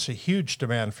 there's a huge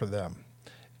demand for them.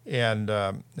 And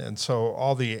so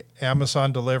all the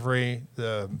Amazon delivery,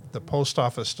 the post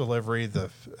office delivery, the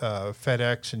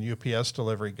FedEx and UPS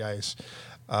delivery guys,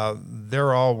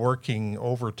 they're all working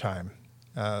overtime,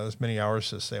 as many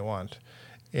hours as they want.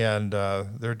 And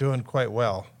they're doing quite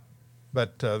well.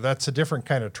 But that's a different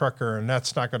kind of trucker, and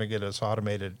that's not going to get as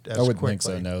automated as quickly. I wouldn't think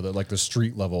so, no. That like the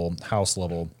street level, house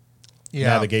level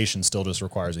navigation still just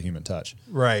requires a human touch.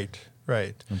 Right.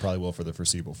 And probably will for the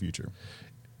foreseeable future.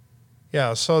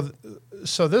 Yeah, so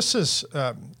this is,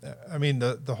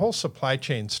 the whole supply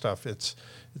chain stuff, it's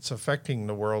affecting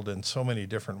the world in so many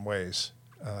different ways.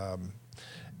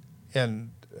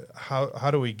 And how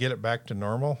do we get it back to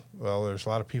normal? Well, there's a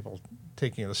lot of people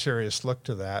taking a serious look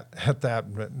at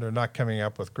that, but they're not coming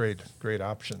up with great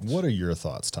options. What are your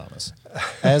thoughts, Thomas?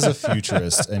 As a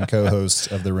futurist and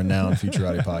co-host of the renowned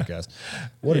Futurati podcast,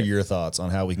 what are your thoughts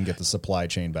on how we can get the supply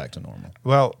chain back to normal?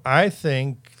 Well, I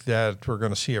think that we're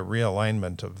going to see a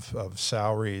realignment of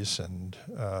salaries and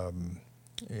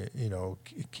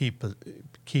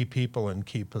key people in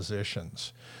key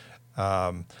positions.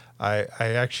 I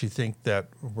actually think that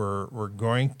we're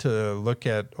going to look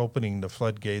at opening the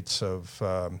floodgates of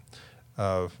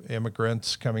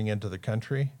immigrants coming into the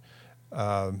country.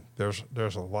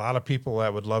 There's a lot of people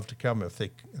that would love to come if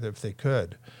they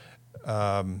could,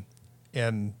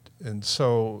 and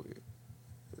so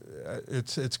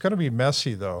it's going to be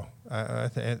messy though. I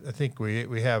think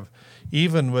we have,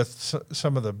 even with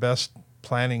some of the best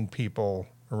planning people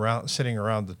sitting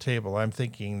around the table, I'm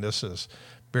thinking this is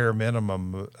bare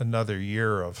minimum another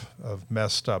year of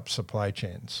messed up supply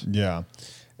chains. Yeah.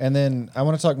 And then I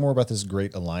want to talk more about this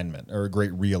great alignment, or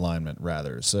great realignment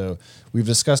rather. So we've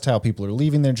discussed how people are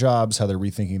leaving their jobs, how they're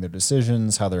rethinking their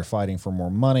decisions, how they're fighting for more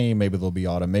money. Maybe there'll be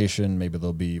automation, maybe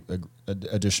there'll be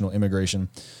additional immigration.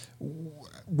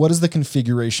 What is the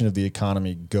configuration of the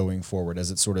economy going forward as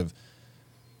it sort of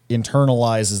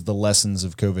internalizes the lessons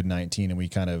of COVID-19 and we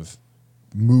kind of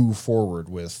move forward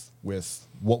with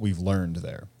what we've learned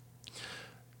there?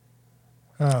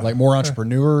 Like more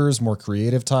entrepreneurs, more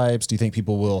creative types? Do you think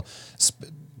people will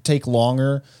take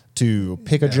longer to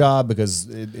pick a job because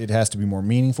it has to be more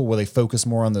meaningful? Will they focus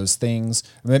more on those things?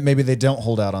 Maybe they don't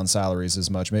hold out on salaries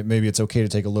as much. Maybe it's okay to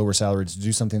take a lower salary to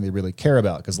do something they really care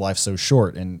about because life's so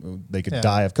short and they could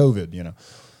die of COVID,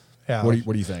 Yeah.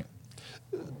 What do you think?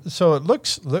 So it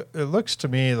looks to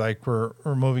me like we're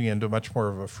moving into much more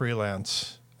of a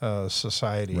freelance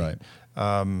society. Right.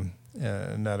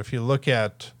 And that if you look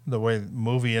at the way the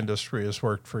movie industry has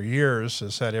worked for years,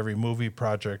 is that every movie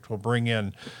project will bring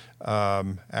in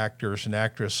actors and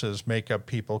actresses, makeup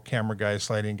people, camera guys,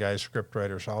 lighting guys, script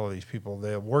writers, all of these people.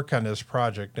 They'll work on this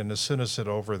project, and as soon as it's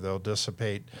over, they'll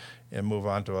dissipate and move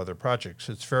on to other projects.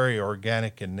 It's very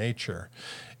organic in nature.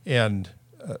 And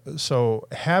so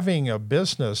having a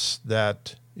business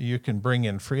that you can bring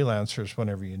in freelancers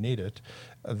whenever you need it,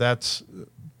 that's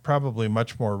probably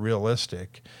much more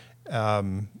realistic.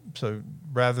 So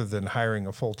rather than hiring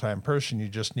a full-time person, you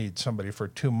just need somebody for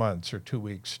 2 months or 2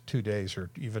 weeks, 2 days, or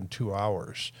even 2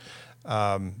 hours.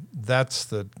 That's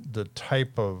the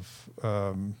type of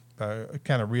kind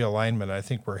of realignment I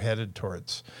think we're headed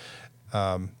towards.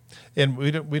 And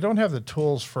we don't have the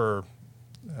tools for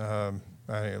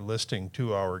listing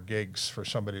 2-hour gigs for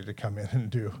somebody to come in and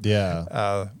do.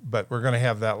 Yeah. But we're going to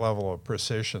have that level of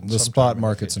precision. The spot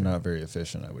markets are not very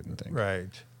efficient, I wouldn't think. Right.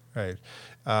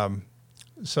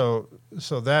 So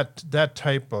that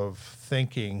type of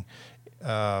thinking,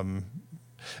 I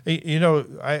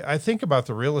think about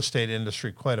the real estate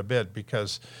industry quite a bit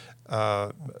because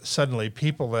suddenly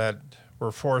people that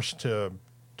were forced to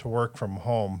work from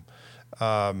home,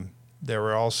 they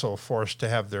were also forced to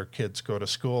have their kids go to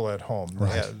school at home.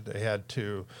 Right. They had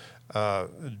to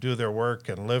do their work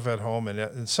and live at home,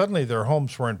 and suddenly their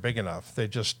homes weren't big enough. They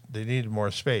needed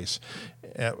more space,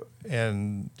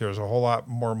 and there's a whole lot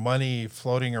more money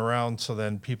floating around. So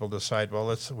then people decide,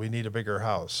 well, we need a bigger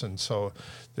house, and so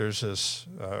there's this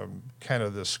kind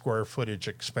of this square footage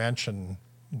expansion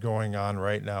going on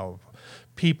right now.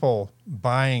 People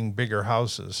buying bigger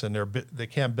houses, and they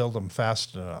can't build them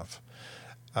fast enough.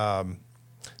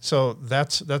 So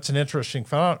that's an interesting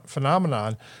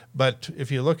phenomenon. But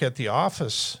if you look at the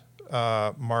office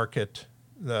market,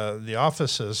 the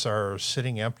offices are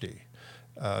sitting empty.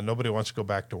 Nobody wants to go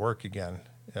back to work again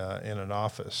in an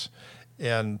office.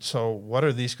 And so what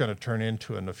are these going to turn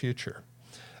into in the future?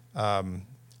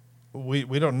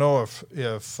 We don't know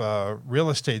if real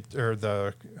estate or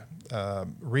the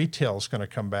retail is going to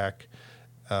come back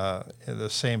in the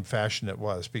same fashion it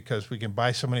was, because we can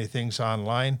buy so many things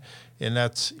online, and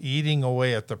that's eating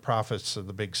away at the profits of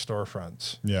the big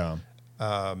storefronts. Yeah.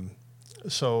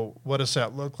 So what does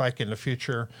that look like in the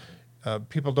future?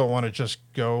 People don't want to just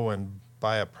go and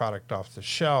buy a product off the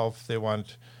shelf. They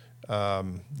want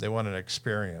an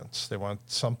experience. They want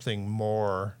something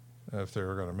more if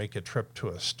they're going to make a trip to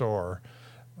a store.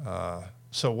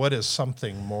 So what is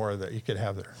something more that you could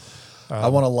have there? I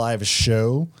want a live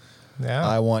show. Yeah.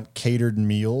 I want catered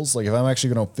meals. Like if I'm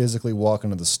actually going to physically walk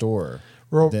into the store,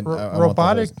 then I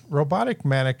want robotic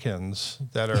mannequins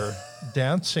that are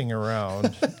dancing around,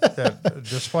 that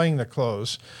displaying the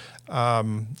clothes,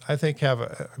 I think have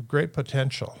a great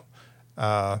potential.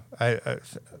 I'm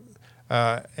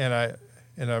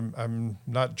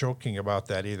not joking about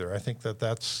that either. I think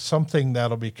that's something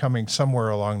that'll be coming somewhere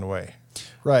along the way.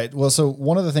 Right. Well, so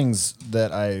one of the things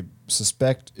that I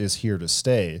suspect is here to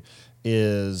stay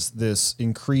is this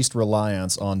increased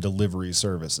reliance on delivery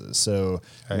services. So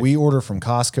we order from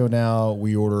Costco now.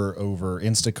 We order over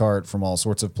Instacart from all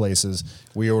sorts of places.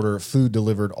 We order food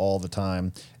delivered all the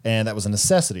time. And that was a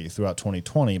necessity throughout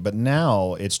 2020. But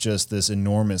now it's just this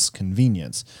enormous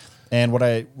convenience. And what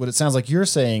it sounds like you're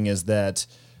saying is that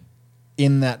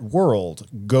in that world,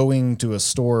 going to a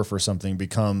store for something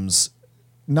becomes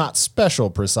not special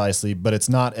precisely, but it's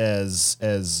not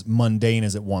as mundane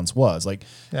as it once was. Like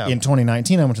in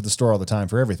 2019, I went to the store all the time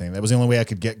for everything. That was the only way I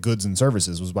could get goods and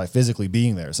services, was by physically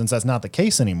being there. Since that's not the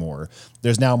case anymore,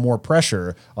 there's now more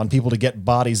pressure on people to get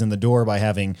bodies in the door by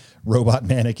having robot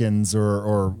mannequins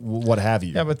or what have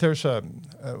you. Yeah, but there's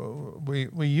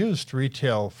we used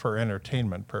retail for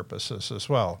entertainment purposes as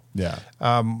well. Yeah.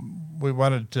 We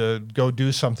wanted to go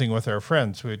do something with our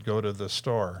friends. We'd go to the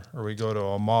store, or we go to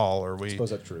a mall, or we. I suppose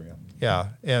that's true. Yeah,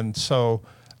 and so,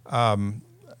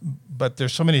 but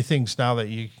there's so many things now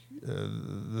that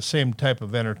the same type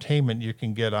of entertainment you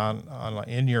can get on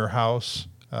in your house,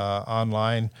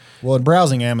 online. Well, and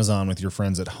browsing Amazon with your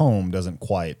friends at home doesn't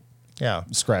quite. Yeah.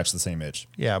 Scratch the same itch.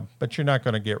 Yeah, but you're not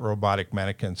going to get robotic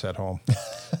mannequins at home.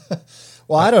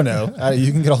 Well, I don't know.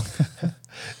 You can get all. I'm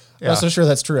not so sure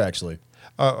that's true, actually.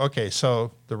 Okay,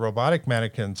 so the robotic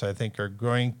mannequins, I think, are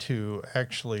going to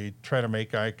actually try to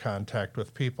make eye contact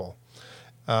with people,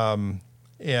 and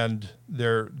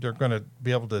they're going to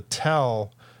be able to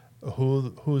tell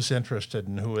who's interested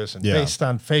and who isn't based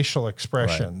on facial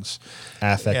expressions,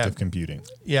 affective computing.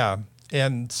 Yeah.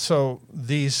 And so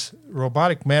these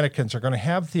robotic mannequins are going to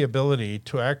have the ability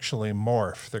to actually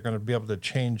morph. They're going to be able to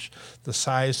change the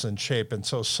size and shape. And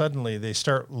so suddenly they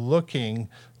start looking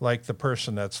like the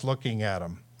person that's looking at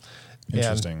them.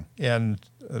 Interesting. And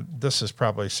this is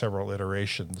probably several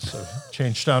iterations of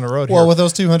change down the road Well, here. with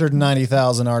those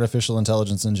 290,000 artificial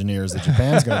intelligence engineers that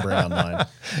Japan's going to bring online,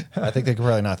 I think they could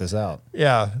probably knock this out.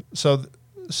 Yeah. So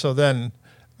then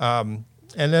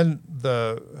And then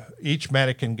each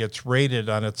mannequin gets rated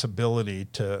on its ability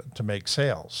to make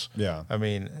sales. Yeah. I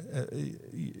mean,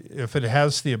 if it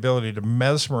has the ability to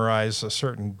mesmerize a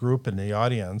certain group in the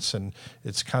audience, and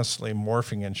it's constantly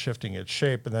morphing and shifting its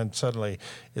shape, and then suddenly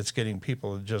it's getting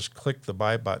people to just click the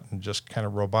buy button just kind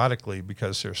of robotically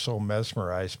because they're so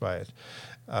mesmerized by it.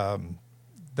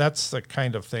 That's the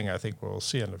kind of thing I think we'll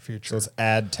see in the future. So it's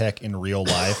ad tech in real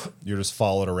life. You're just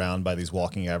followed around by these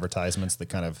walking advertisements that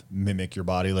kind of mimic your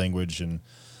body language and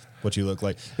what you look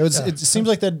like. It seems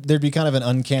like there'd be kind of an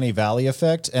uncanny valley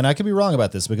effect, and I could be wrong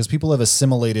about this because people have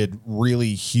assimilated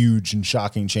really huge and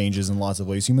shocking changes in lots of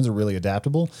ways. Humans are really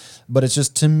adaptable, but it's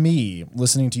just, to me,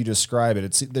 listening to you describe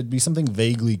it, there'd be something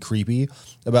vaguely creepy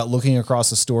about looking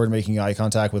across a store and making eye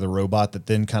contact with a robot that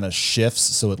then kind of shifts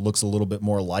so it looks a little bit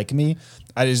more like me.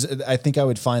 I think I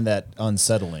would find that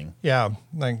unsettling. Yeah,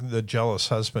 like the jealous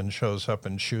husband shows up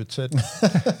and shoots it.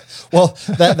 Well,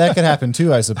 that could happen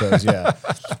too, I suppose. Yeah.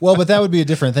 Well, but that would be a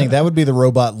different thing. That would be the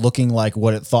robot looking like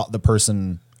what it thought the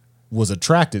person was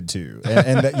attracted to,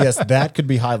 and yes, that could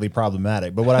be highly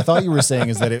problematic. But what I thought you were saying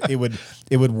is that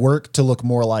it would work to look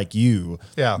more like you.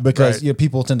 Yeah. Because right.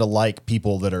 people tend to like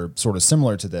people that are sort of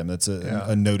similar to them. That's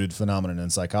a noted phenomenon in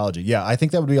psychology. Yeah, I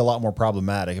think that would be a lot more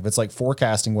problematic if it's like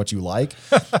forecasting what you like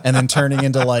and then turning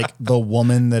into like the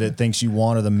woman that it thinks you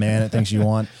want or the man it thinks you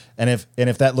want. And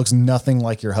if that looks nothing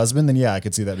like your husband, then yeah, I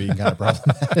could see that being kind of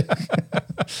problematic.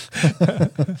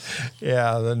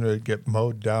 Yeah, then we'd get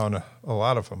mowed down a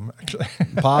lot of them, actually.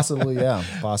 Possibly, yeah.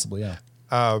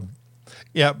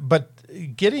 Yeah, but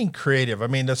getting creative, I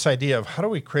mean, this idea of how do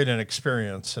we create an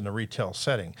experience in a retail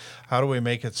setting? How do we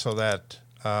make it so that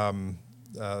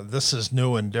this is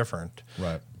new and different?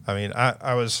 Right. I mean,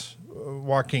 I was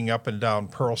walking up and down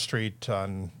Pearl Street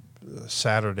on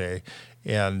Saturday,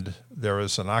 and there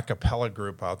was an a cappella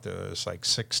group out there. There's like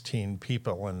 16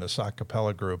 people in this a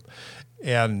cappella group,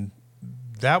 and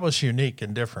that was unique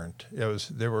and different.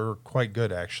 They were quite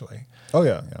good, actually. Oh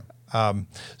yeah.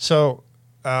 So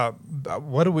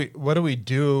what do we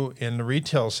do in the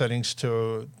retail settings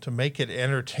to make it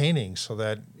entertaining so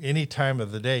that any time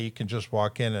of the day you can just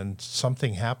walk in and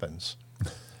something happens?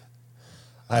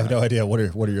 I have no idea. What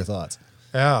are your thoughts?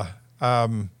 Yeah. A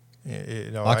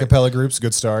cappella groups,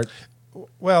 good start.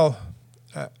 Well,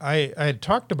 I had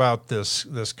talked about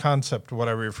this concept, what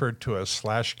I referred to as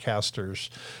slash casters.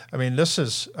 I mean, this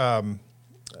is like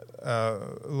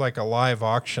a live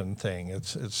auction thing.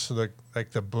 It's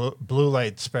like the blue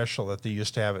light special that they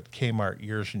used to have at Kmart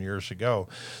years and years ago,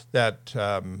 that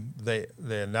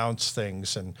they announce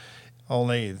things, and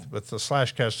only with the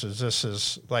slash casters, this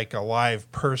is like a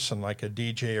live person, like a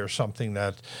DJ or something,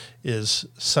 that is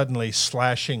suddenly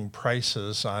slashing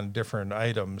prices on different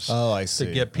items to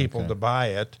get people to buy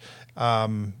it,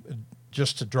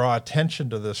 just to draw attention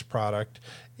to this product.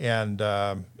 And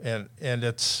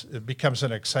it becomes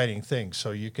an exciting thing.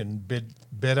 So you can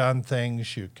bid on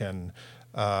things. You can,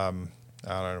 I don't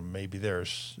know, maybe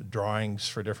there's drawings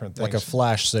for different things. Like a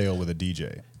flash sale with a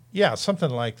DJ. Yeah, something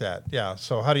like that. Yeah.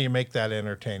 So how do you make that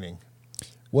entertaining?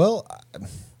 Well,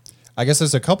 I guess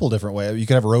there's a couple different ways. You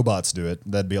could have robots do it.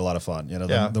 That'd be a lot of fun.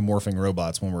 The morphing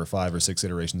robots when we're 5 or 6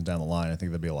 iterations down the line. I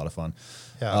think that'd be a lot of fun.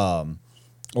 Yeah.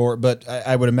 But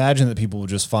I would imagine that people would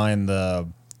just find the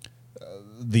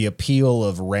appeal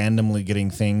of randomly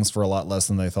getting things for a lot less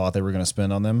than they thought they were going to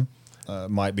spend on them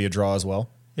might be a draw as well.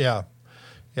 Yeah.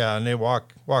 Yeah, and they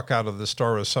walk out of the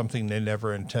store with something they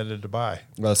never intended to buy.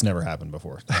 Well, that's never happened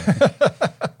before.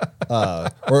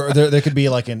 Or there could be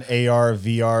like an AR,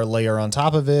 VR layer on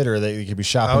top of it, or they could be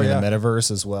shopping in the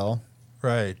metaverse as well.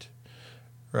 Right.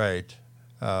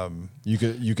 You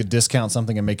could discount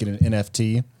something and make it an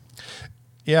NFT.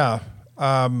 Yeah.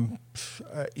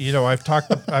 I've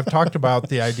talked about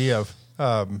the idea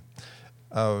of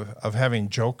having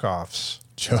joke offs.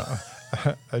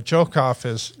 A joke off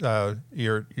is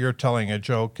you're telling a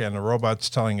joke and a robot's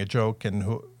telling a joke,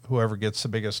 and whoever gets the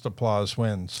biggest applause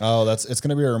wins. Oh, it's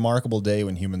going to be a remarkable day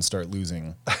when humans start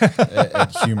losing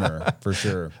at humor, for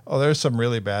sure. Oh, there's some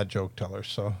really bad joke tellers.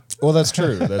 So. Well, that's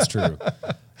true.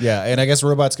 Yeah, and I guess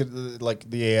robots could, like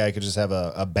the AI could just have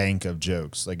a bank of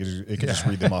jokes. Like it could just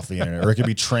read them off the internet, or it could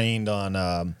be trained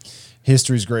on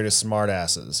history's greatest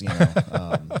smartasses.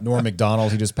 Norm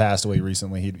Macdonald, he just passed away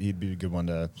recently. He'd be a good one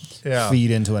to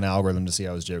feed into an algorithm to see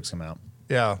how his jokes come out.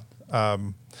 Yeah,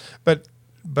 but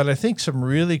I think some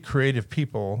really creative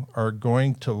people are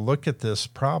going to look at this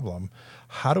problem.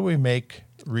 How do we make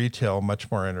retail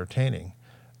much more entertaining?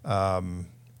 There's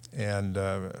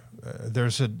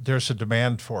a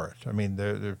demand for it. I mean,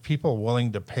 there are people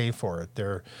willing to pay for it.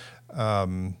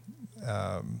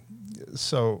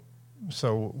 So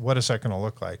So what is that going to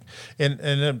look like? And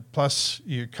then plus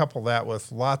you couple that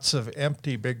with lots of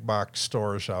empty big box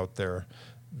stores out there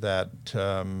that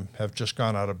have just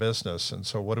gone out of business. And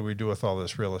so what do we do with all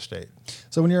this real estate?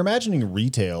 So when you're imagining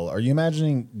retail, are you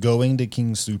imagining going to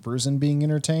King Soopers and being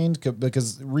entertained?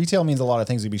 Because retail means a lot of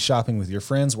things. You'd be shopping with your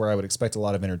friends, where I would expect a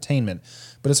lot of entertainment.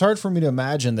 But it's hard for me to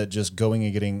imagine that just going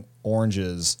and getting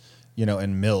oranges,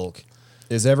 and milk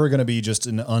is ever going to be just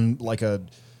like a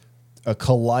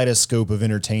kaleidoscope of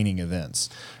entertaining events.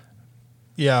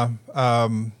 Yeah.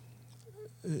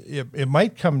 It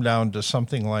might come down to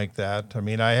something like that. I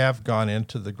mean, I have gone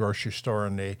into the grocery store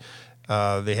and they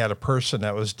had a person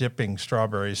that was dipping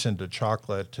strawberries into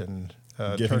chocolate and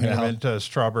turning them into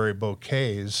strawberry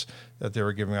bouquets that they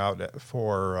were giving out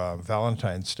for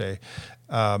Valentine's Day.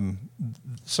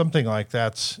 Something like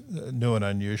that's new and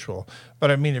unusual.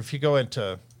 But I mean, if you go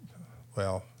into,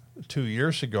 2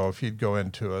 years ago, if you'd go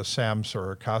into a Sam's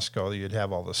or a Costco, you'd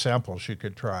have all the samples you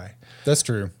could try. That's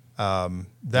true.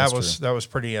 That was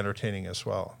pretty entertaining as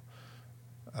well.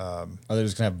 Are they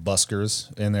just gonna have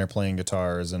buskers in there playing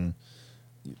guitars and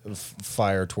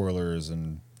fire twirlers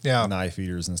and knife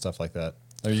eaters and stuff like that?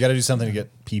 You got to do something to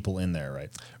get people in there, right?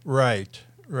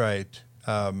 Right.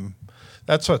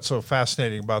 That's what's so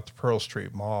fascinating about the Pearl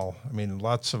Street Mall. I mean,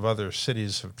 lots of other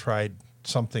cities have tried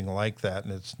something like that,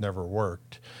 and it's never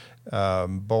worked.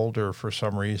 Boulder, for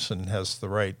some reason, has the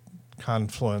right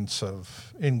confluence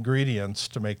of ingredients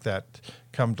to make that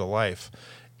come to life,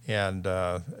 and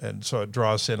so it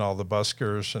draws in all the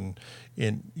buskers, and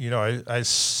I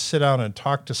sit down and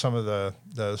talk to some of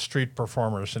the street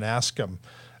performers and ask them,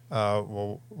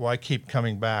 why keep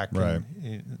coming back? Right.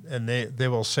 And they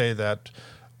will say that,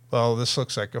 well, this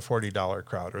looks like a $40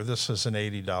 crowd, or this is an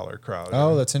 $80 crowd.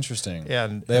 Oh, that's interesting.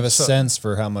 And they have a sense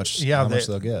for how much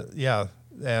they'll get. Yeah,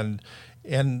 and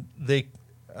they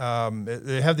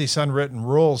have these unwritten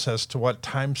rules as to what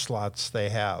time slots they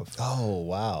have. Oh,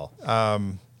 wow.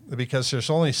 Because there's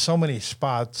only so many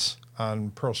spots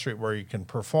on Pearl Street where you can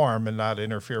perform and not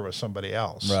interfere with somebody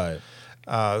else. Right.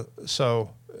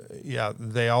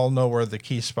 They all know where the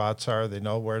key spots are. They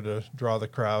know where to draw the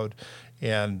crowd,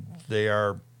 and they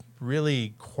are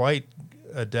really quite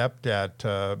adept at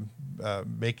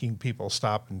making people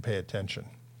stop and pay attention.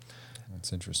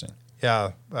 That's interesting.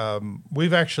 Yeah,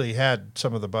 we've actually had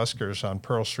some of the buskers on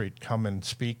Pearl Street come and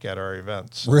speak at our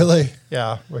events. Really?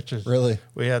 Yeah, which is really.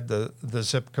 We had the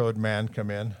zip code man come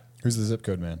in. Who's the zip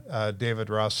code man? David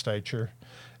Rosteicher,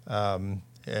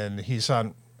 and he's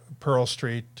on Pearl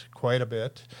Street quite a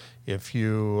bit. If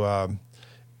you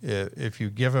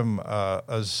give him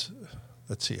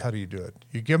let's see, how do you do it?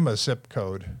 You give him a zip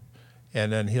code,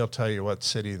 and then he'll tell you what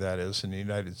city that is in the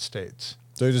United States.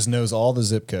 So he just knows all the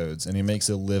zip codes, and he makes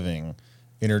a living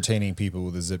entertaining people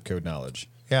with his zip code knowledge.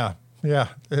 Yeah,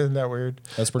 isn't that weird?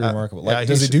 That's pretty remarkable.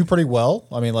 Does he do pretty well?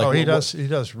 I mean, he does. He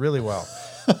does really well.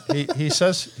 he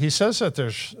says that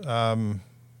there's.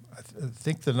 I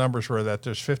think the numbers were that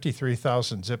there's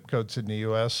 53,000 zip codes in the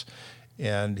U.S.,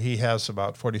 and he has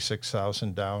about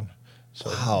 46,000 down. So,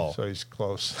 wow. So he's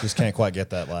close. Just can't quite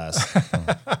get that last.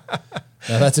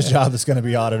 Now that's a job that's going to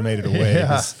be automated away.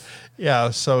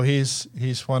 Yeah. So he's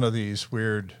one of these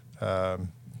weird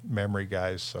memory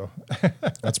guys. So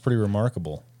that's pretty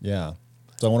remarkable. Yeah.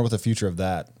 So I wonder what the future of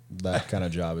that kind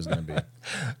of job is going to be.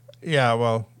 Yeah.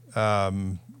 Well.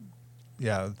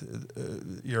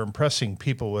 You're impressing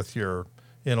people with your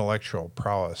intellectual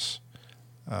prowess.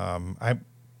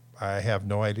 I have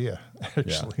no idea,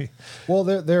 actually. Yeah. Well,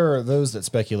 there are those that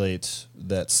speculate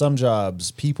that some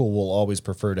jobs people will always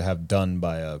prefer to have done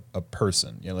by a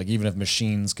person. Like even if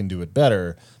machines can do it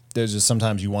better, there's just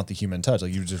sometimes you want the human touch.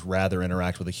 Like you just rather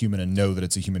interact with a human and know that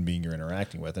it's a human being you're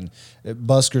interacting with. And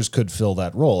buskers could fill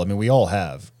that role. I mean, we all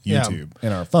have YouTube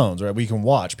in our phones, right? We can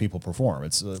watch people perform.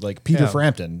 It's like Peter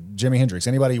Frampton, Jimi Hendrix,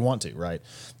 anybody you want to, right?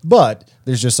 But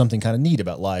there's just something kind of neat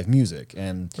about live music.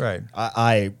 And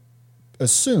I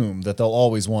assume that they'll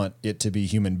always want it to be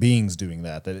human beings doing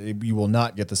that you will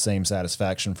not get the same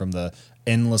satisfaction from the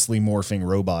endlessly morphing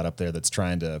robot up there that's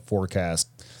trying to forecast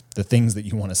the things that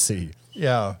you want to see.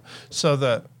 Yeah. So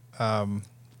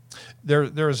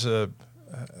there's I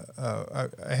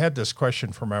had this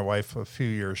question for my wife a few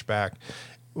years back.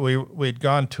 We'd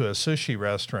gone to a sushi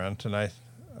restaurant, and I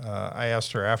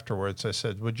asked her afterwards. I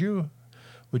said, "Would you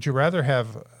rather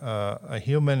have a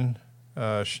human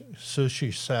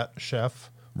sushi chef,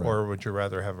 or would you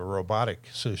rather have a robotic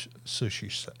sushi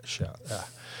chef?"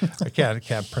 I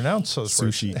can't pronounce those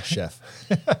sushi words. Chef.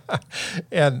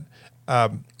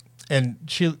 And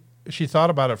she thought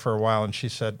about it for a while, and she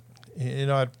said,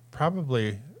 "I'd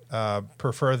probably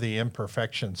prefer the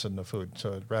imperfections in the food,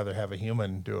 so I'd rather have a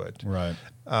human do it. Right.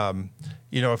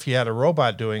 If you had a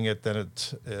robot doing it, then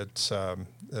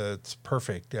it's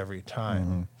perfect every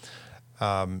time.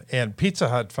 And Pizza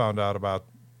Hut found out about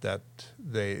that.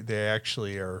 They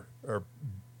actually are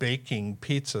baking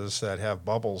pizzas that have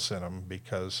bubbles in them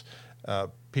because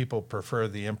people prefer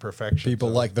the imperfections. People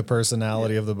like the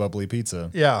personality of the bubbly pizza.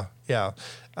 Yeah.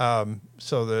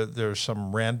 So there's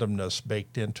some randomness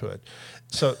baked into it.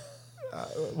 So,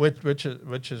 which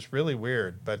is really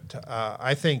weird. But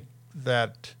I think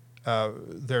that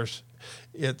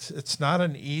it's not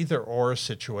an either or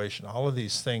situation. All of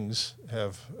these things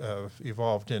have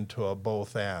evolved into a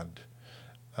both and.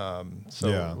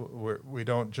 We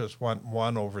don't just want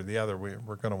one over the other.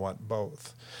 We're going to want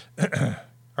both.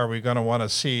 Are we going to want to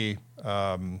see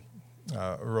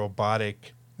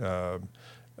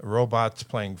robots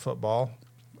playing football?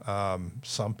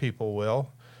 Some people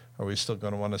will. Are we still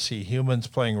going to want to see humans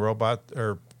playing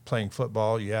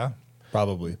football? Yeah,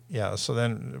 probably. Yeah. So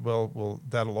then,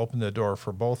 that'll open the door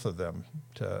for both of them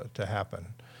to happen.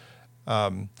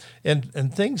 And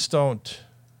things don't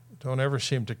ever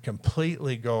seem to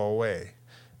completely go away.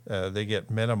 They get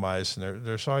minimized, and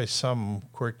there's always some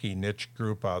quirky niche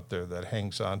group out there that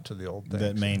hangs on to the old things.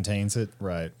 That maintains it,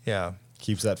 right? Yeah.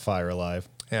 Keeps that fire alive.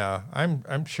 Yeah,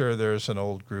 I'm sure there's an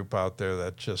old group out there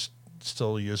that just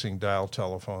still using dial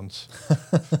telephones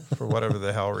for whatever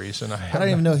the hell reason. I don't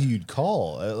even know who you'd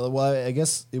call. Well, I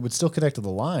guess it would still connect to the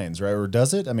lines, right? Or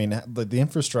does it? I mean, the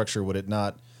infrastructure, would it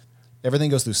not? Everything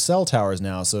goes through cell towers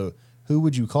now, so who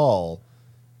would you call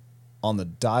on the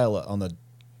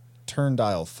turn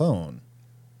dial phone?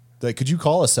 Could you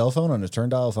call a cell phone on a turn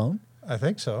dial phone? I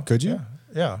think so. Could you?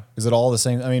 Yeah. Is it all the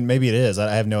same? I mean, maybe it is.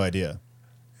 I have no idea.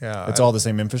 Yeah. It's all the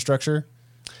same infrastructure?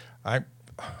 I'm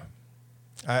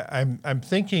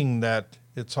thinking that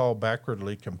it's all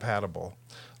backwardly compatible.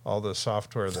 All the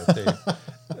software that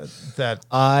they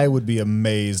I would be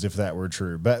amazed if that were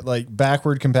true. But like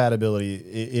backward compatibility,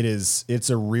 it's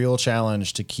a real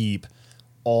challenge to keep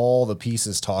all the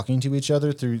pieces talking to each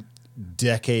other through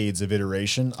decades of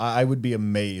iteration. I would be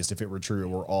amazed if it were true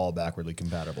we're all backwardly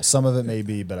compatible. Some of it may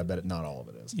be, but I bet not all of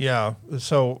it is. Yeah.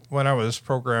 So when I was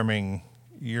programming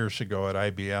years ago at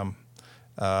IBM,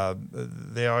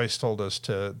 they always told us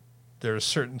there's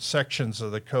certain sections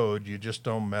of the code you just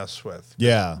don't mess with.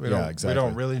 Yeah, exactly. We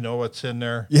don't really know what's in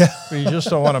there. Yeah. You just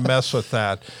don't want to mess with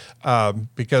that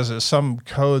because it's some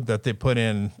code that they put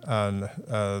in on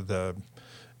the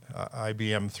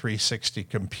IBM 360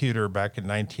 computer back in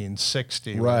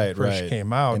 1960 when it first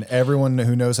came out. And everyone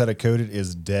who knows how to code it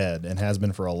is dead and has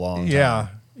been for a long time.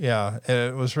 Yeah.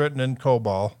 And it was written in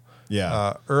COBOL.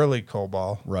 Yeah. Early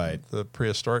COBOL. Right. The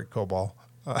prehistoric COBOL.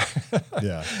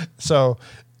 Yeah. So,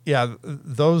 yeah,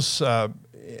 those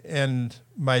and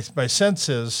my sense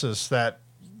is that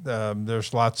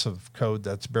there's lots of code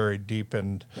that's buried deep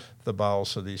in the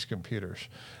bowels of these computers.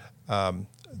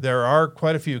 There are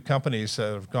quite a few companies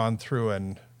that have gone through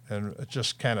and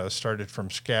just kind of started from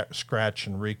scratch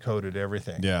and recoded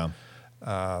everything. Yeah.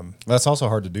 That's also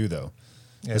hard to do, though.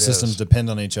 The systems depend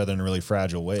on each other in really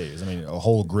fragile ways. I mean, a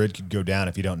whole grid could go down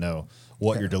if you don't know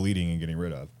what you're deleting and getting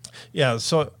rid of. Yeah,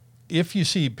 so if you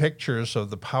see pictures of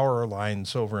the power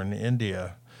lines over in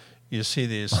India, you see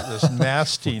this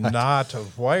nasty knot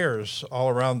of wires all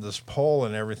around this pole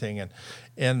and everything.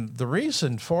 And the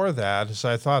reason for that, as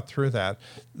I thought through that,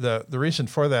 the reason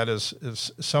for that is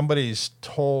somebody's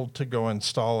told to go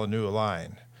install a new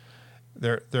line.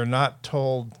 They're not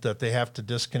told that they have to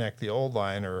disconnect the old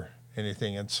line or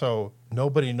anything. And so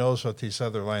nobody knows what these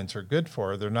other lines are good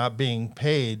for. They're not being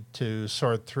paid to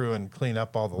sort through and clean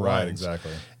up all the lines. Right,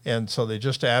 exactly. And so they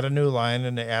just add a new line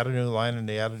and they add a new line and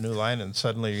they add a new line, and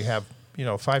suddenly you have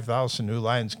 5,000 new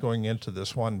lines going into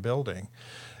this one building.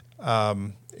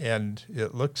 And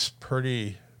it looks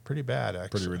pretty bad, actually.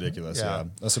 Pretty ridiculous, yeah.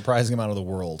 A surprising amount of the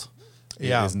world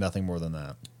is nothing more than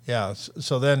that. Yeah,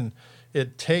 so then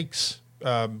it takes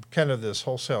kind of this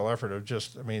wholesale effort of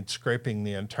just, scraping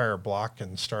the entire block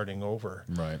and starting over.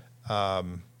 Right.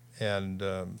 And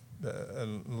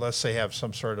unless they have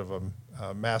some sort of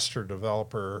a master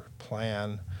developer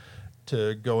plan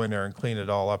to go in there and clean it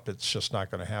all up, it's just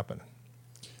not going to happen.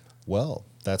 Well,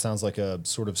 that sounds like a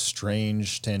sort of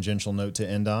strange tangential note to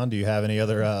end on. Do you have any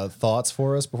other thoughts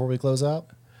for us before we close out?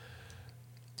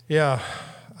 Yeah.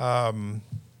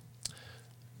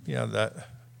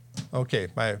 Okay.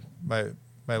 My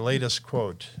latest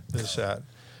quote is that.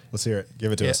 Let's hear it.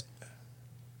 Give it to us.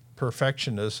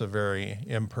 Perfection is a very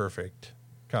imperfect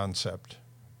concept.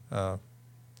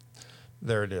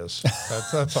 There it is.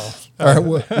 That's all. All right.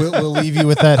 We'll leave you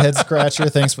with that head scratcher.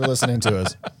 Thanks for listening to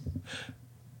us.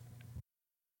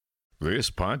 This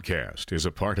podcast is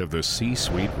a part of the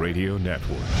C-Suite Radio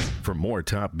Network. For more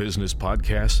top business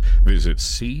podcasts, visit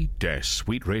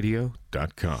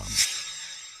c-suiteradio.com.